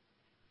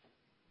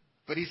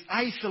 But he's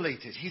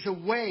isolated. He's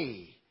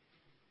away.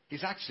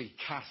 He's actually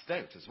cast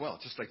out as well,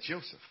 just like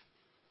Joseph.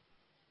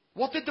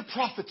 What did the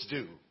prophets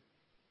do?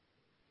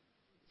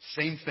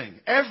 Same thing.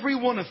 Every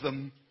one of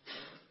them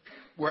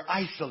were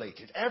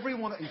isolated.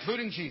 Everyone,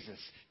 including Jesus,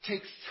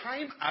 takes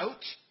time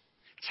out,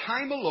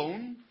 time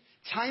alone,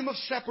 time of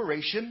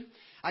separation.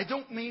 I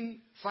don't mean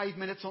 5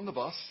 minutes on the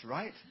bus,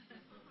 right?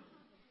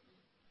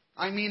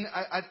 I mean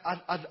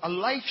a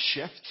life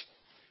shift.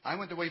 I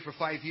went away for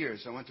 5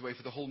 years. I went away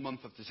for the whole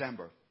month of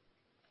December.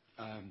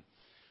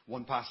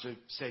 One pastor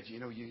said, you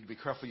know, you'd be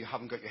careful you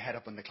haven't got your head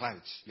up in the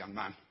clouds, young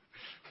man.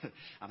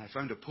 And I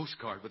found a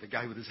postcard with a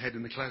guy with his head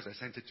in the clouds. I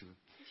sent it to him.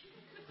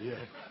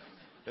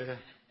 Yeah.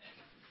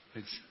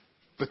 It's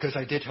because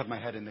I did have my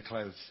head in the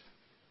clouds,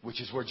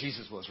 which is where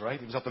Jesus was, right?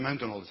 He was up the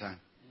mountain all the time.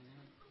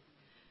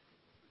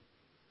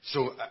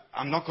 So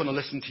I'm not going to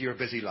listen to your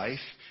busy life.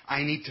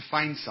 I need to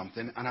find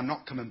something, and I'm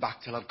not coming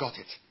back till I've got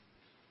it.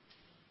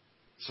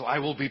 So I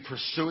will be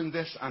pursuing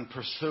this and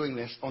pursuing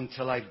this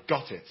until I've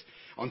got it,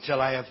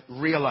 until I have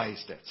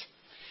realized it.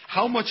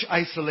 How much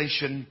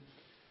isolation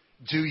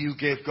do you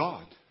give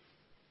God?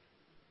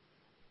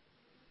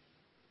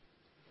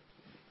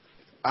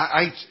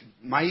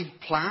 My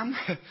plan,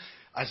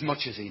 as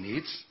much as he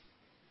needs,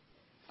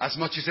 as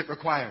much as it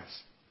requires.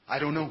 I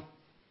don't know.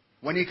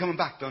 When are you coming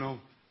back? Don't know.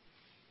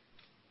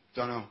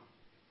 Don't know.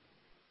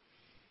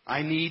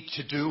 I need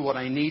to do what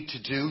I need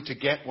to do to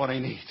get what I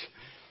need.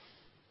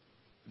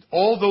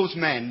 All those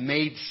men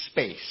made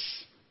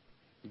space.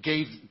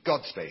 Gave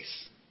God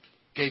space.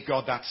 Gave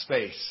God that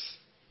space.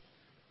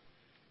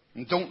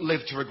 And don't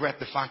live to regret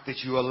the fact that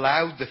you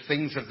allowed the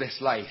things of this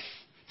life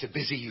to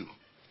busy you.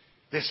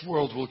 This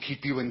world will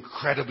keep you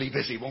incredibly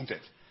busy, won't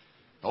it?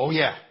 Oh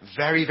yeah,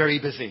 very, very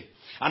busy.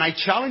 And I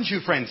challenge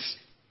you, friends.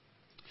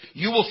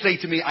 You will say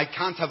to me, I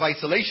can't have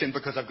isolation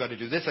because I've got to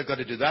do this, I've got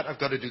to do that, I've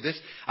got to do this,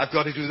 I've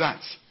got to do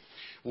that.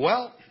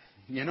 Well,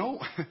 you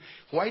know,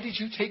 why did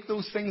you take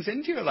those things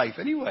into your life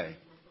anyway?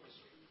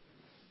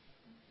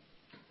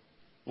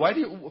 Why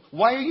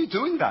are you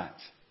doing that?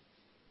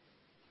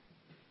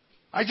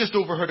 I just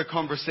overheard a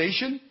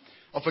conversation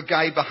of a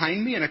guy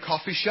behind me in a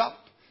coffee shop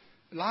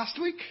last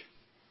week.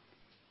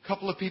 A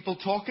couple of people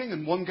talking,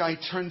 and one guy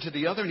turned to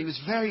the other, and he was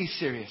very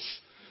serious.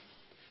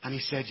 And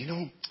he said, you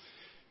know,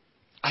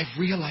 I've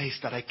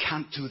realized that I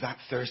can't do that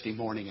Thursday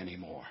morning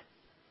anymore.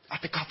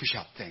 At the coffee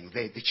shop thing,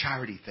 the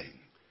charity thing.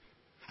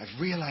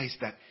 I've realized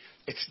that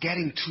it's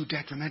getting too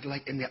detrimental,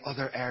 like in the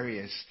other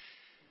areas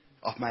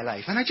of my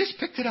life. And I just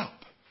picked it up.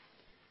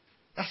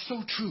 That's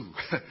so true.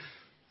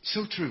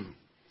 So true.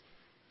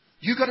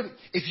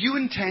 If you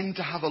intend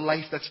to have a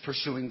life that's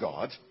pursuing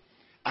God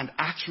and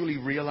actually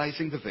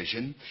realizing the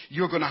vision,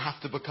 you're going to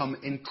have to become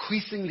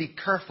increasingly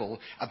careful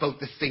about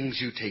the things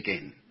you take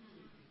in.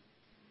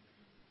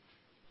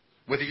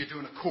 Whether you're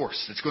doing a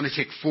course that's going to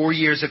take 4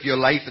 years of your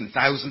life and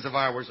thousands of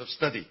hours of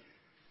study.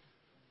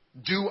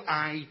 Do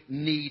I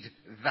need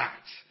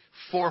that?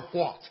 For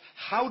what?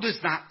 How does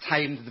that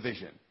tie into the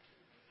vision?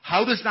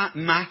 How does that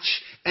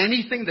match?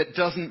 Anything that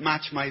doesn't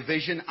match my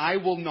vision, I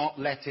will not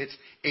let it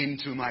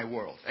into my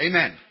world.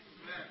 Amen.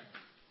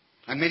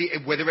 And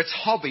whether it's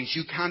hobbies,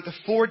 you can't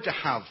afford to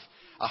have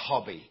a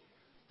hobby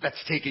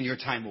that's taking your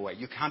time away.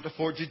 You can't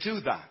afford to do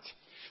that.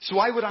 So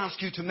I would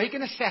ask you to make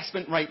an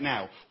assessment right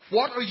now.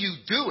 What are you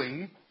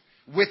doing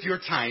with your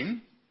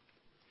time?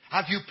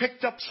 Have you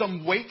picked up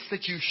some weights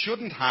that you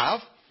shouldn't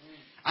have?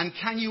 And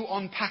can you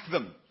unpack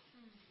them?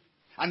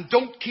 And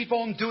don't keep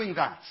on doing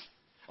that,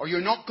 or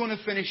you're not going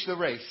to finish the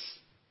race.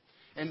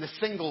 In the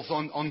singles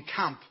on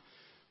camp,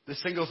 the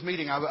singles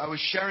meeting, I was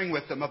sharing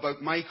with them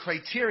about my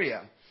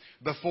criteria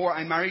before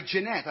I married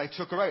Jeanette. I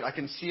took her out. I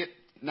can see it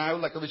now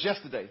like it was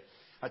yesterday.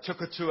 I took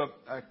her to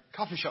a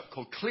coffee shop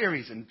called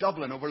Cleary's in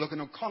Dublin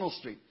overlooking O'Connell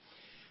Street.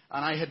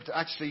 And I had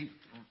actually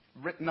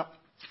written up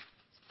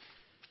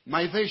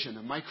my vision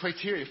and my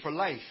criteria for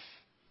life.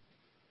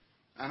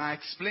 And I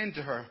explained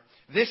to her,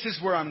 this is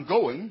where I'm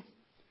going.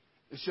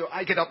 So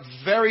I get up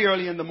very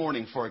early in the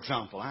morning, for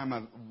example. I'm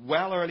a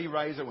well early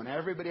riser when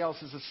everybody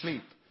else is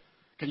asleep.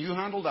 Can you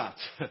handle that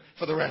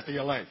for the rest of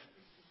your life?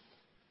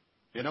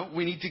 You know,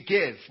 we need to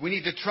give. We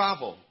need to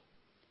travel.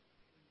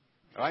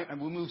 All right?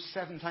 And we moved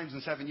 7 times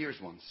in 7 years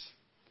once.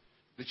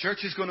 The church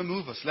is going to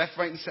move us left,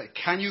 right, and center.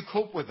 Can you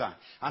cope with that?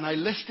 And I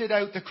listed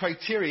out the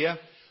criteria,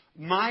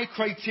 my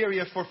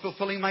criteria for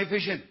fulfilling my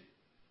vision.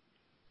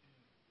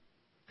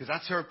 Because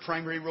that's her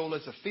primary role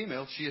as a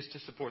female. She is to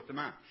support the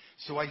man.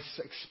 So I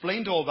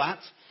explained all that.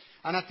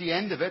 And at the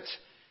end of it,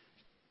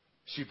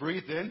 she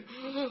breathed in.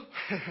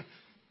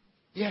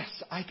 Yes,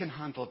 I can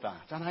handle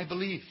that. And I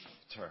believed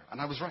her.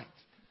 And I was right.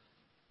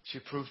 She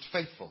proved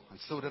faithful. And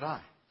so did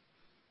I.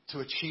 To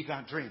achieve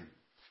that dream.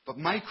 But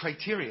my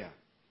criteria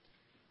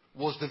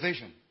was the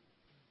vision.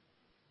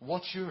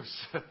 What's yours?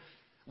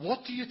 What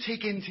do you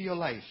take into your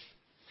life?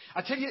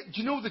 I tell you,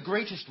 do you know the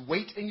greatest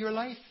weight in your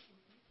life?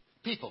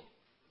 People.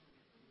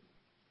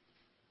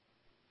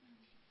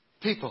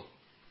 People.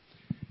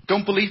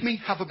 Don't believe me?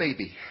 Have a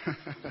baby.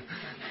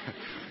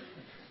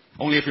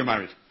 Only if you're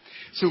married.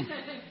 So,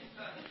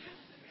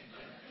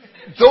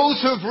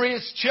 those who have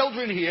raised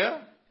children here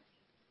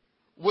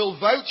will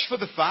vouch for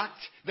the fact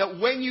that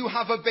when you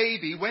have a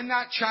baby, when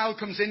that child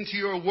comes into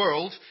your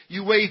world,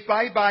 you wave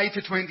bye-bye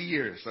to 20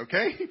 years,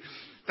 okay?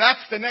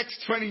 That's the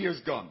next 20 years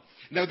gone.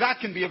 Now that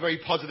can be a very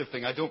positive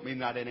thing. I don't mean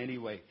that in any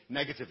way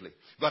negatively.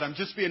 But I'm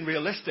just being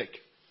realistic.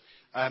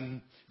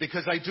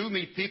 Because I do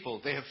meet people,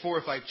 they have 4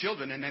 or 5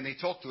 children, and then they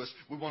talk to us,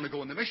 we want to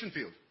go in the mission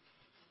field.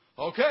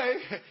 Okay,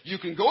 you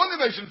can go in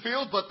the mission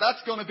field, but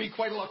that's going to be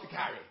quite a lot to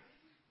carry.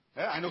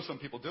 Yeah, I know some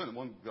people doing it.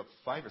 One got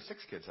 5 or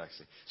 6 kids,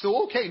 actually.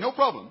 So, okay, no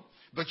problem.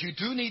 But you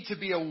do need to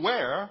be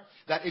aware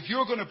that if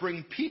you're going to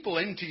bring people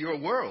into your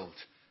world,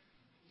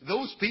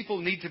 those people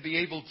need to be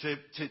able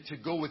to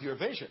go with your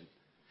vision.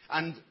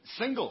 And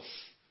singles,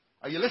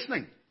 are you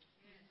listening?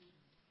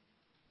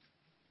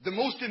 The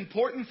most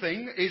important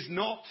thing is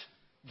not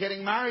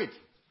getting married.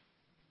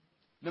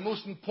 The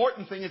most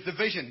important thing is the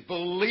vision.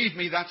 Believe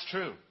me, that's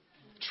true.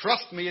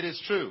 Trust me, it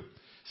is true.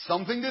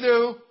 Something to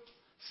do,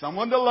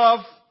 someone to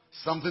love,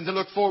 something to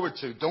look forward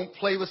to. Don't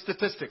play with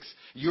statistics.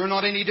 You're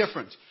not any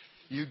different.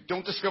 You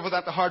don't discover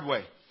that the hard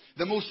way.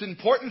 The most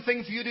important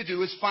thing for you to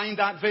do is find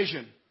that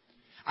vision.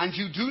 And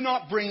you do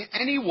not bring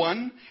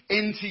anyone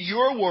into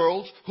your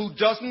world who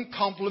doesn't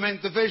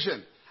complement the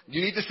vision.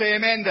 You need to say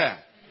amen there.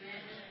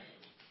 Amen.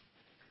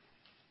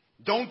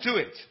 Don't do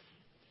it.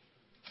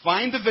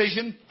 Find the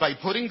vision by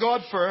putting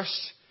God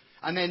first,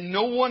 and then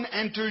no one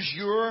enters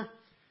your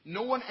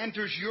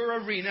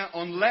arena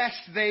unless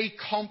they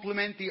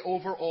complement the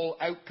overall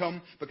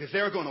outcome, because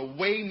they're going to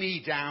weigh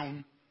me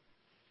down.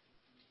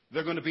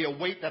 They're going to be a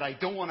weight that I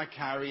don't want to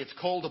carry. It's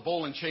called a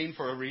ball and chain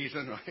for a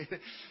reason, right?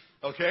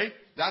 Okay?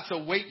 That's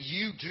a weight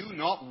you do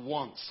not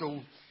want.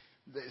 So,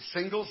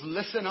 singles,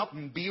 listen up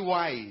and be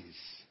wise.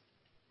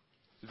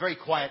 It's very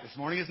quiet this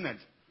morning, isn't it?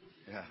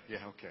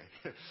 Yeah,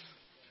 okay.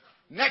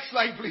 Next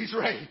slide, please,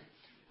 Ray.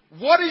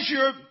 What is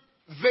your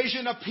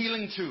vision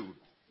appealing to?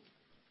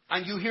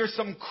 And you hear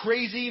some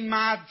crazy,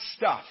 mad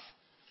stuff.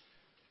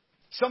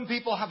 Some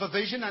people have a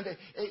vision, and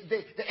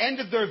the end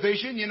of their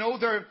vision, you know,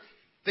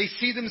 they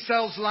see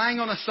themselves lying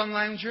on a sun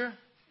lounger,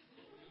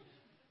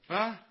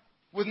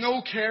 with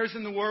no cares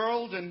in the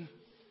world, and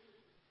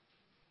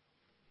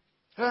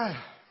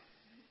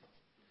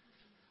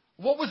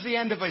what was the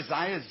end of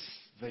Isaiah's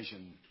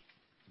vision?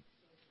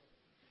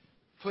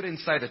 Put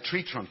inside a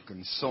tree trunk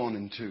and sawn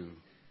in two.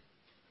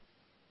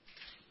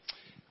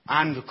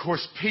 And of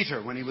course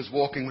Peter, when he was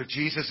walking with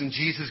Jesus, and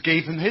Jesus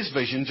gave him his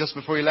vision just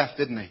before he left,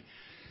 didn't he?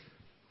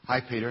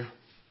 Hi, Peter.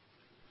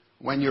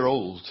 When you're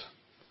old,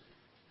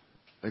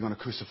 they're going to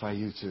crucify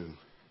you too.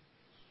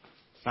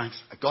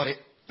 Thanks, I got it.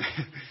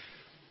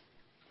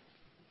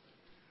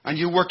 And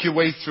you work your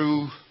way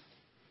through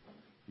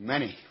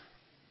many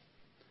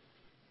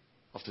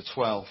of the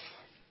 12,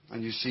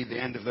 and you see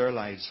the end of their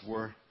lives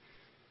were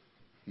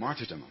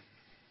martyrdom.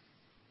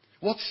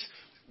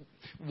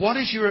 What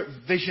is your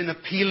vision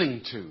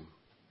appealing to?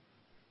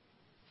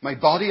 My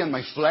body and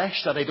my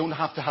flesh, that I don't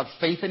have to have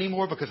faith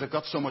anymore because I've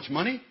got so much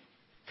money?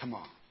 Come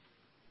on.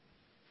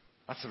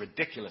 That's a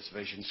ridiculous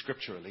vision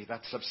scripturally.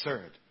 That's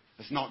absurd.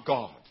 It's not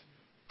God.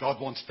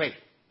 God wants faith.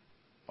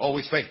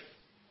 Always faith.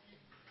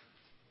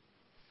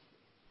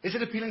 Is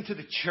it appealing to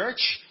the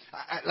church?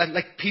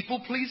 Like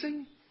people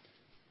pleasing?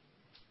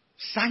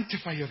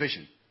 Sanctify your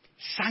vision.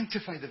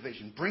 Sanctify the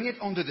vision. Bring it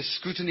under the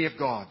scrutiny of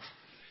God.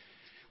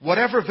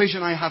 Whatever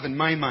vision I have in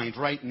my mind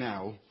right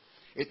now,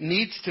 it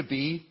needs to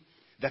be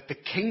that the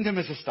kingdom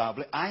is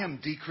established. I am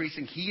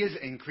decreasing. He is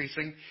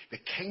increasing. The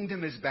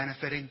kingdom is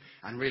benefiting.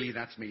 And really,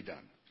 that's me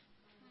done.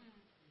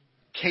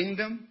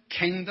 Kingdom,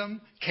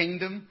 kingdom,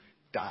 kingdom,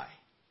 die.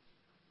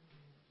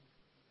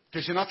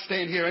 Because you're not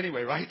staying here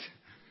anyway, right?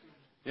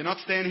 You're not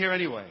staying here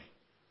anyway.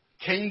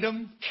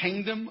 Kingdom,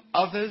 kingdom,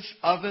 others,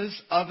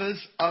 others,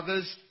 others,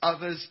 others,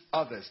 others,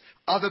 others.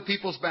 Other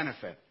people's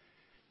benefit.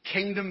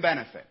 Kingdom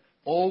benefit.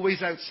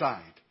 Always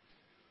outside.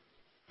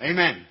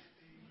 Amen.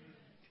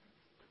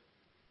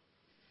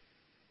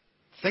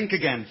 Think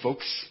again,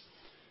 folks.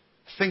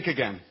 Think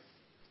again.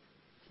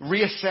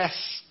 Reassess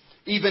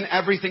even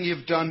everything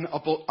you've done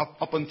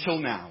up until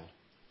now.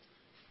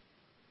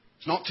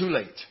 It's not too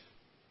late.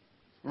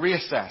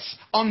 Reassess.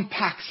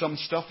 Unpack some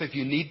stuff if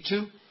you need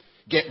to.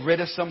 Get rid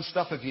of some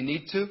stuff if you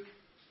need to.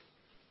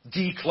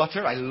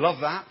 Declutter. I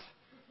love that.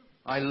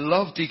 I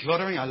love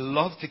decluttering. I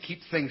love to keep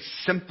things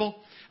simple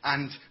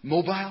and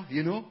mobile,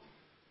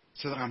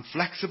 so that I'm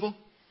flexible.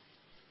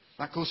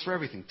 That goes for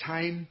everything.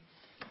 Time,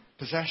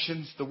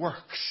 possessions, the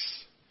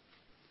works.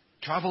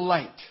 Travel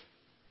light.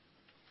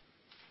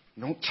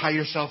 Don't tie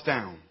yourself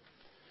down.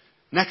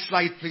 Next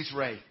slide, please,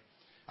 Ray.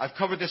 I've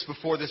covered this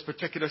before, this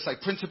particular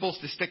slide. Principles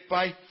to stick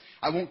by.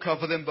 I won't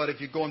cover them, but if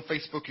you go on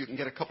Facebook, you can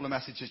get a couple of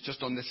messages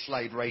just on this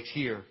slide right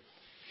here.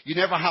 You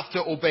never have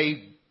to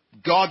obey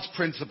God's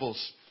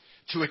principles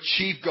to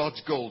achieve God's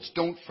goals.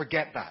 Don't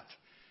forget that.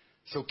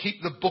 So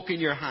keep the book in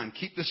your hand.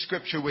 Keep the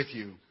scripture with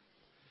you.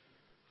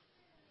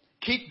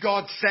 Keep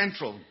God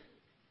central.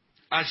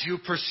 As you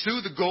pursue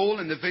the goal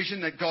and the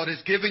vision that God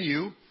has given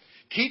you,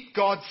 keep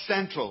God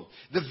central.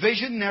 The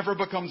vision never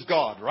becomes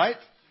God, right?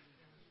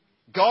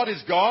 God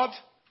is God.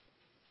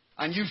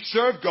 And you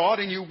serve God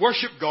and you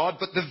worship God,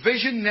 but the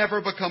vision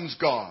never becomes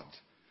God.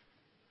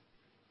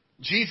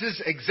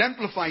 Jesus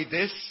exemplified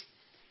this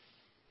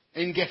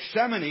in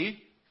Gethsemane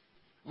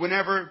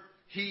whenever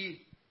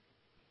he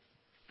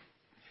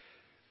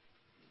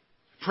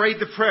prayed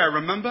the prayer,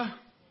 remember?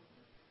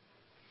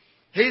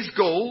 His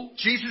goal,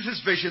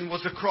 Jesus' vision,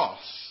 was the cross.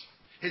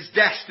 His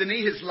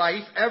destiny, his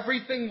life,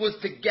 everything was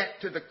to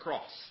get to the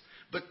cross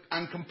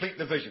and complete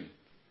the vision.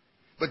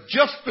 But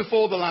just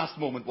before the last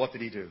moment, what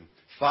did he do?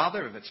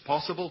 Father, if it's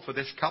possible for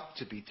this cup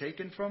to be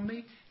taken from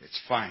me, it's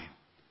fine.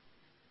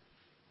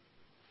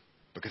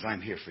 Because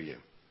I'm here for you.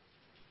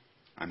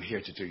 I'm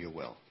here to do your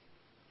will.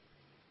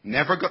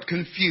 Never got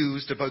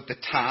confused about the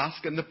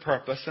task and the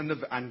purpose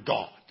and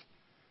God.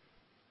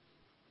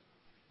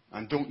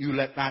 And don't you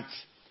let that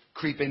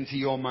creep into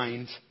your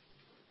mind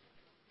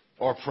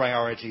or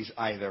priorities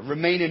either.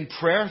 Remain in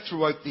prayer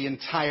throughout the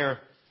entire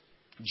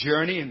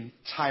journey,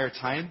 entire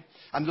time.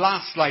 And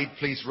last slide,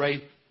 please,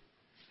 Ray.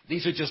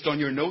 These are just on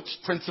your notes,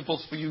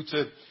 principles for you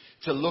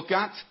to look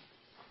at.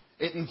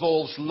 It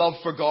involves love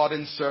for God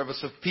in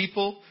service of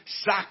people,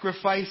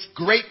 sacrifice,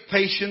 great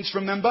patience,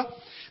 remember?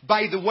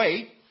 By the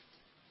way,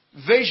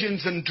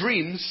 visions and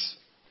dreams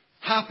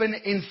happen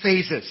in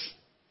phases.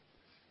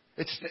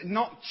 It's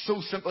not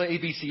so simple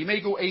ABC. You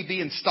may go A, B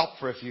and stop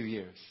for a few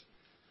years.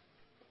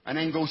 And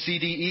then go C,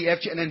 D, E, F,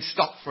 G and then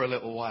stop for a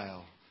little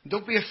while.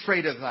 Don't be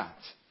afraid of that.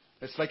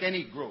 It's like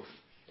any growth.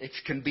 It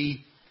can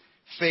be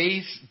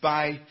phase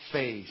by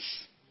phase.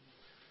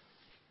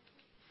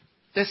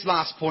 This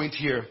last point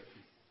here.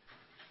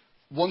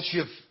 Once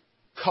you've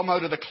come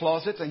out of the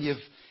closet and you've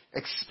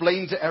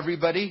explained to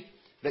everybody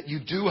that you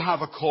do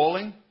have a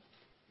calling,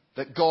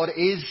 that God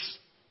is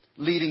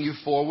leading you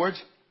forward,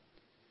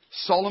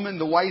 Solomon,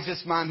 the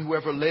wisest man who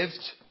ever lived,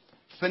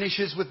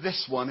 finishes with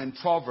this one in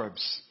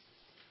Proverbs.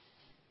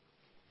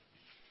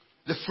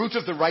 The fruit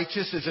of the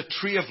righteous is a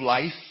tree of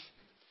life,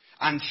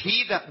 and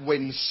he that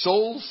wins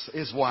souls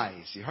is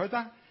wise. You heard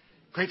that?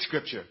 Great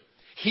scripture.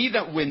 He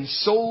that wins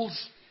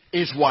souls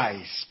is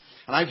wise.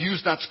 And I've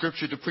used that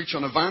scripture to preach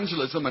on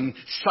evangelism and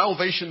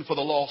salvation for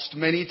the lost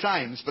many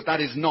times, but that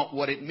is not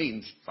what it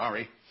means.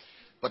 Sorry.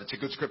 But it's a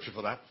good scripture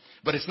for that.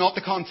 But it's not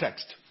the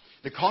context.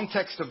 The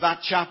context of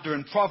that chapter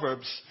in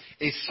Proverbs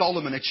is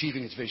Solomon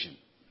achieving his vision.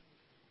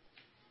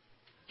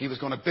 He was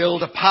going to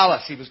build a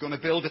palace. He was going to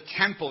build a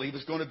temple. He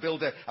was going to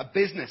build a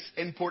business,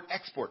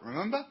 import-export.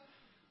 Remember?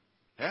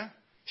 Yeah?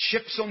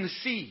 Ships on the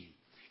sea.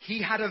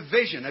 He had a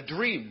vision, a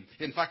dream.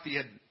 In fact, he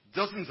had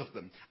dozens of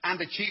them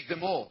and achieved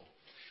them all.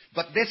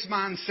 But this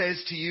man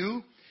says to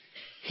you,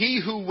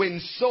 he who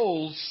wins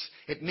souls,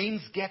 it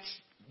means get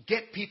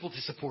people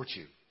to support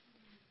you.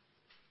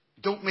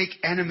 Don't make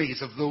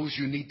enemies of those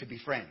you need to be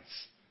friends.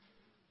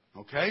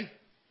 Okay?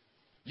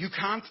 You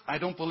can't, I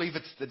don't believe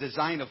it's the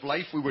design of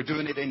life. We were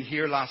doing it in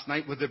here last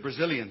night with the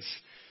Brazilians.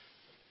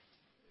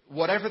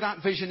 Whatever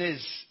that vision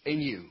is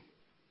in you,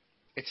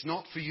 it's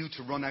not for you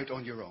to run out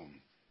on your own.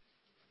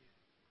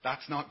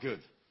 That's not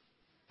good.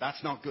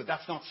 That's not good.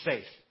 That's not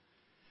safe.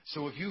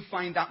 So if you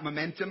find that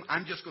momentum,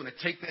 I'm just going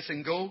to take this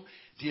and go.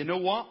 Do you know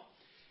what?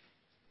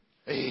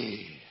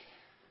 Hey,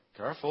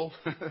 careful.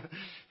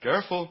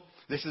 Careful.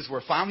 This is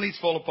where families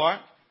fall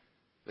apart.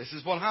 This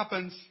is what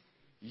happens.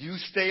 You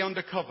stay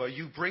undercover.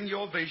 You bring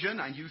your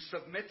vision and you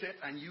submit it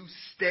and you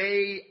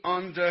stay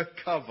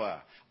undercover.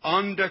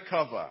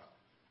 Undercover.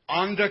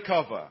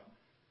 Undercover.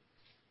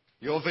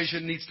 Your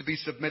vision needs to be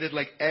submitted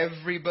like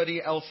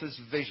everybody else's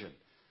vision.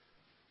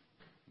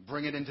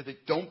 Bring it into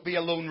don't be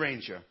a lone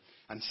ranger.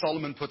 And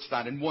Solomon puts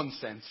that in one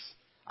sense.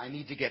 I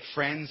need to get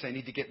friends. I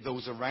need to get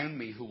those around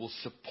me who will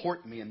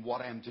support me in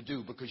what I am to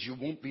do, because you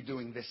won't be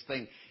doing this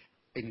thing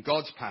in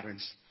God's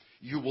patterns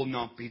you will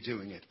not be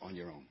doing it on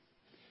your own.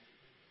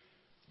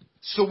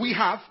 So we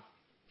have,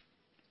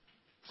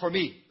 for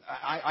me,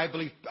 I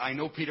believe, I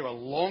know Peter a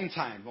long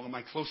time, one of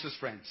my closest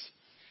friends.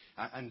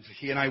 And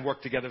he and I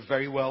work together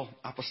very well,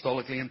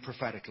 apostolically and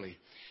prophetically.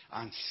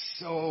 And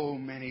so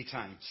many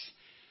times,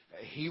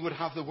 he would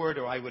have the word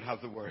or I would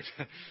have the word.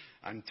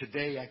 And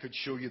today I could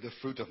show you the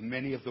fruit of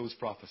many of those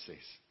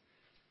prophecies.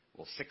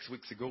 Well, 6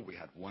 weeks ago we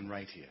had one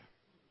right here.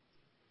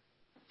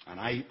 And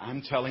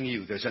I'm telling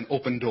you, there's an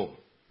open door.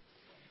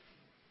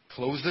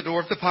 Close the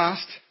door of the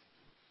past.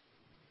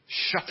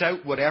 Shut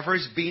out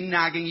whatever's been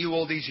nagging you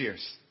all these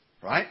years.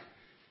 Right?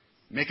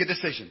 Make a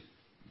decision.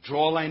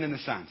 Draw a line in the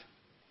sand.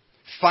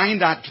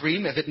 Find that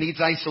dream. If it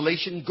needs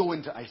isolation, go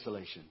into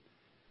isolation.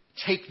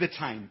 Take the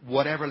time,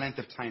 whatever length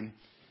of time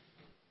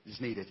is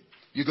needed.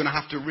 You're going to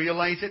have to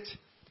realize it.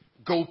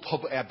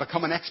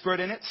 Become an expert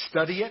in it.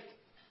 Study it.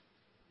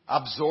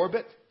 Absorb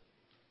it.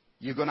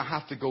 You're going to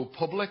have to go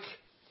public.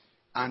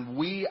 And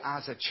we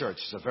as a church,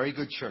 it's a very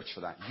good church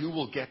for that. You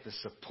will get the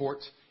support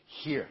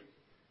here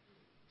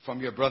from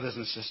your brothers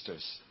and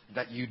sisters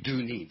that you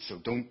do need. So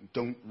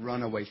don't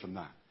run away from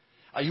that.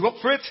 Are you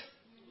up for it?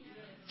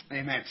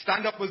 Amen.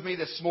 Stand up with me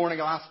this morning.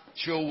 I'll ask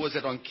Joe, was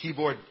it on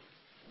keyboard?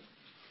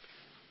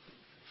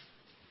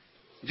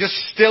 Just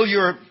still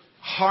your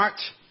heart,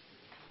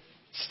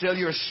 still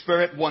your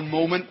spirit one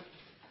moment.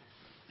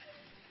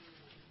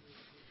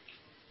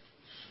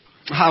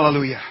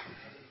 Hallelujah.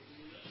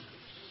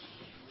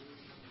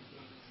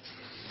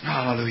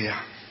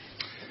 Hallelujah.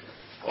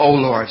 Oh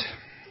Lord.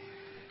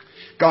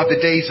 God,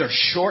 the days are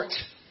short.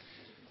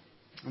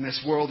 And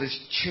this world is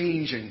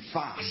changing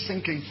fast,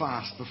 sinking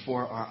fast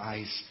before our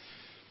eyes.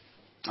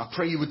 I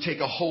pray you would take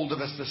a hold of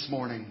us this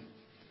morning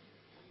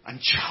and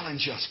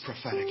challenge us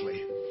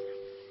prophetically.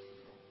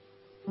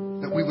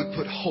 That we would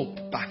put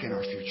hope back in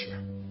our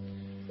future.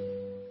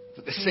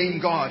 That the same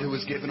God who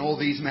has given all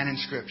these men in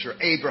Scripture,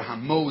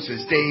 Abraham,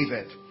 Moses,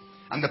 David,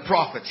 and the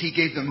prophets, He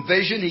gave them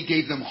vision, He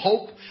gave them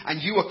hope,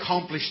 and you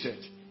accomplished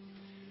it.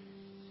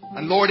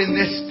 And Lord, in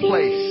this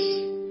place,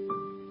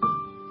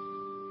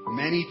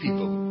 many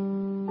people,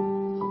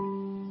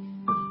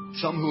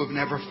 some who have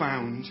never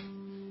found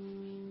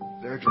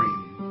their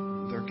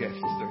dream, their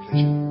gift, their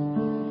vision.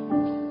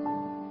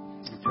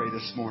 I pray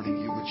this morning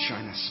you would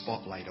shine a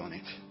spotlight on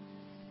it.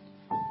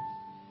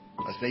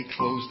 As they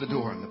close the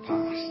door in the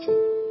past,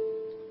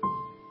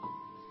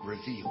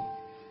 reveal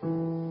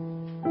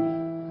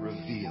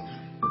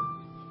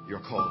your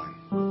calling.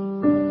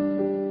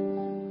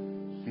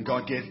 And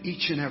God, give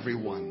each and every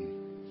one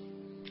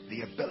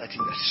the ability,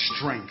 the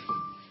strength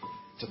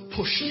to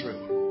push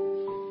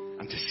through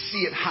and to see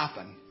it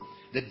happen.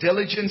 The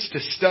diligence to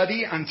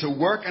study and to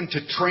work and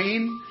to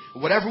train,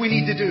 whatever we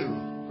need to do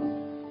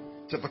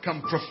to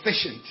become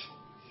proficient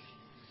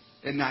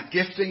in that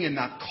gifting, in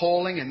that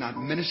calling, in that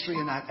ministry,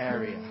 in that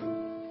area.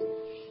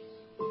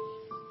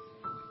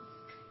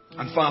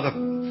 And Father,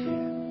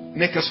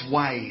 make us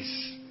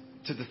wise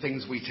to the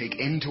things we take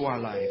into our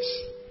lives.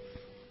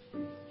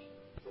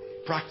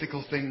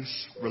 Practical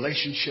things,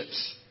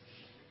 relationships.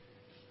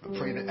 I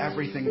pray that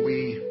everything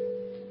we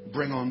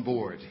bring on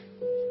board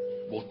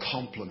will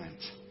complement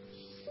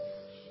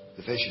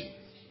the vision,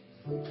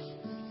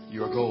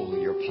 your goal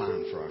and your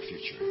plan for our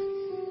future.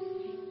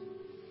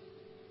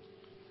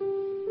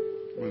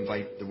 We'll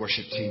invite the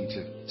worship team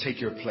to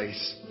take your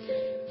place.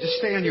 Just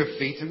stay on your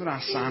feet. I'm going to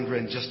ask Sandra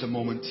in just a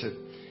moment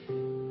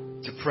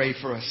to pray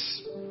for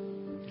us.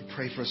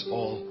 Pray for us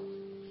all.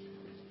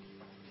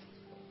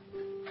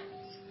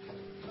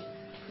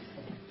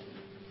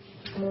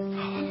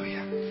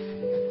 Hallelujah.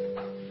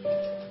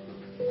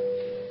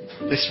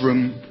 This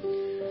room,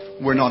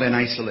 we're not in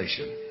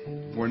isolation.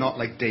 We're not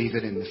like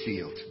David in the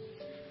field.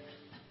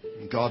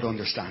 And God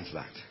understands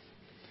that.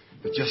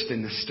 But just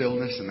in the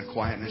stillness and the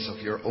quietness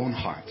of your own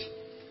heart,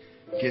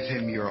 give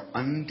Him your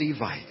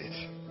undivided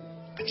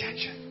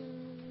attention.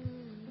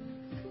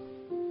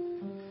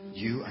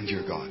 You and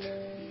your God.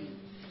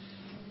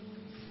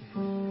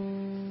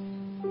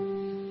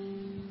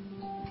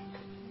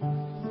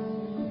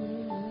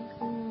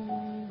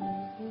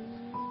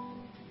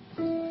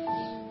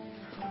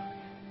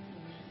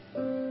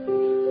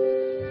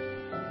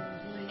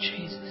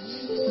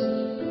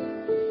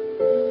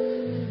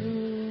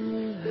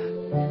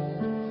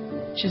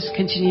 Just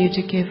continue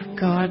to give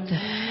God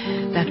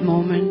that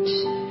moment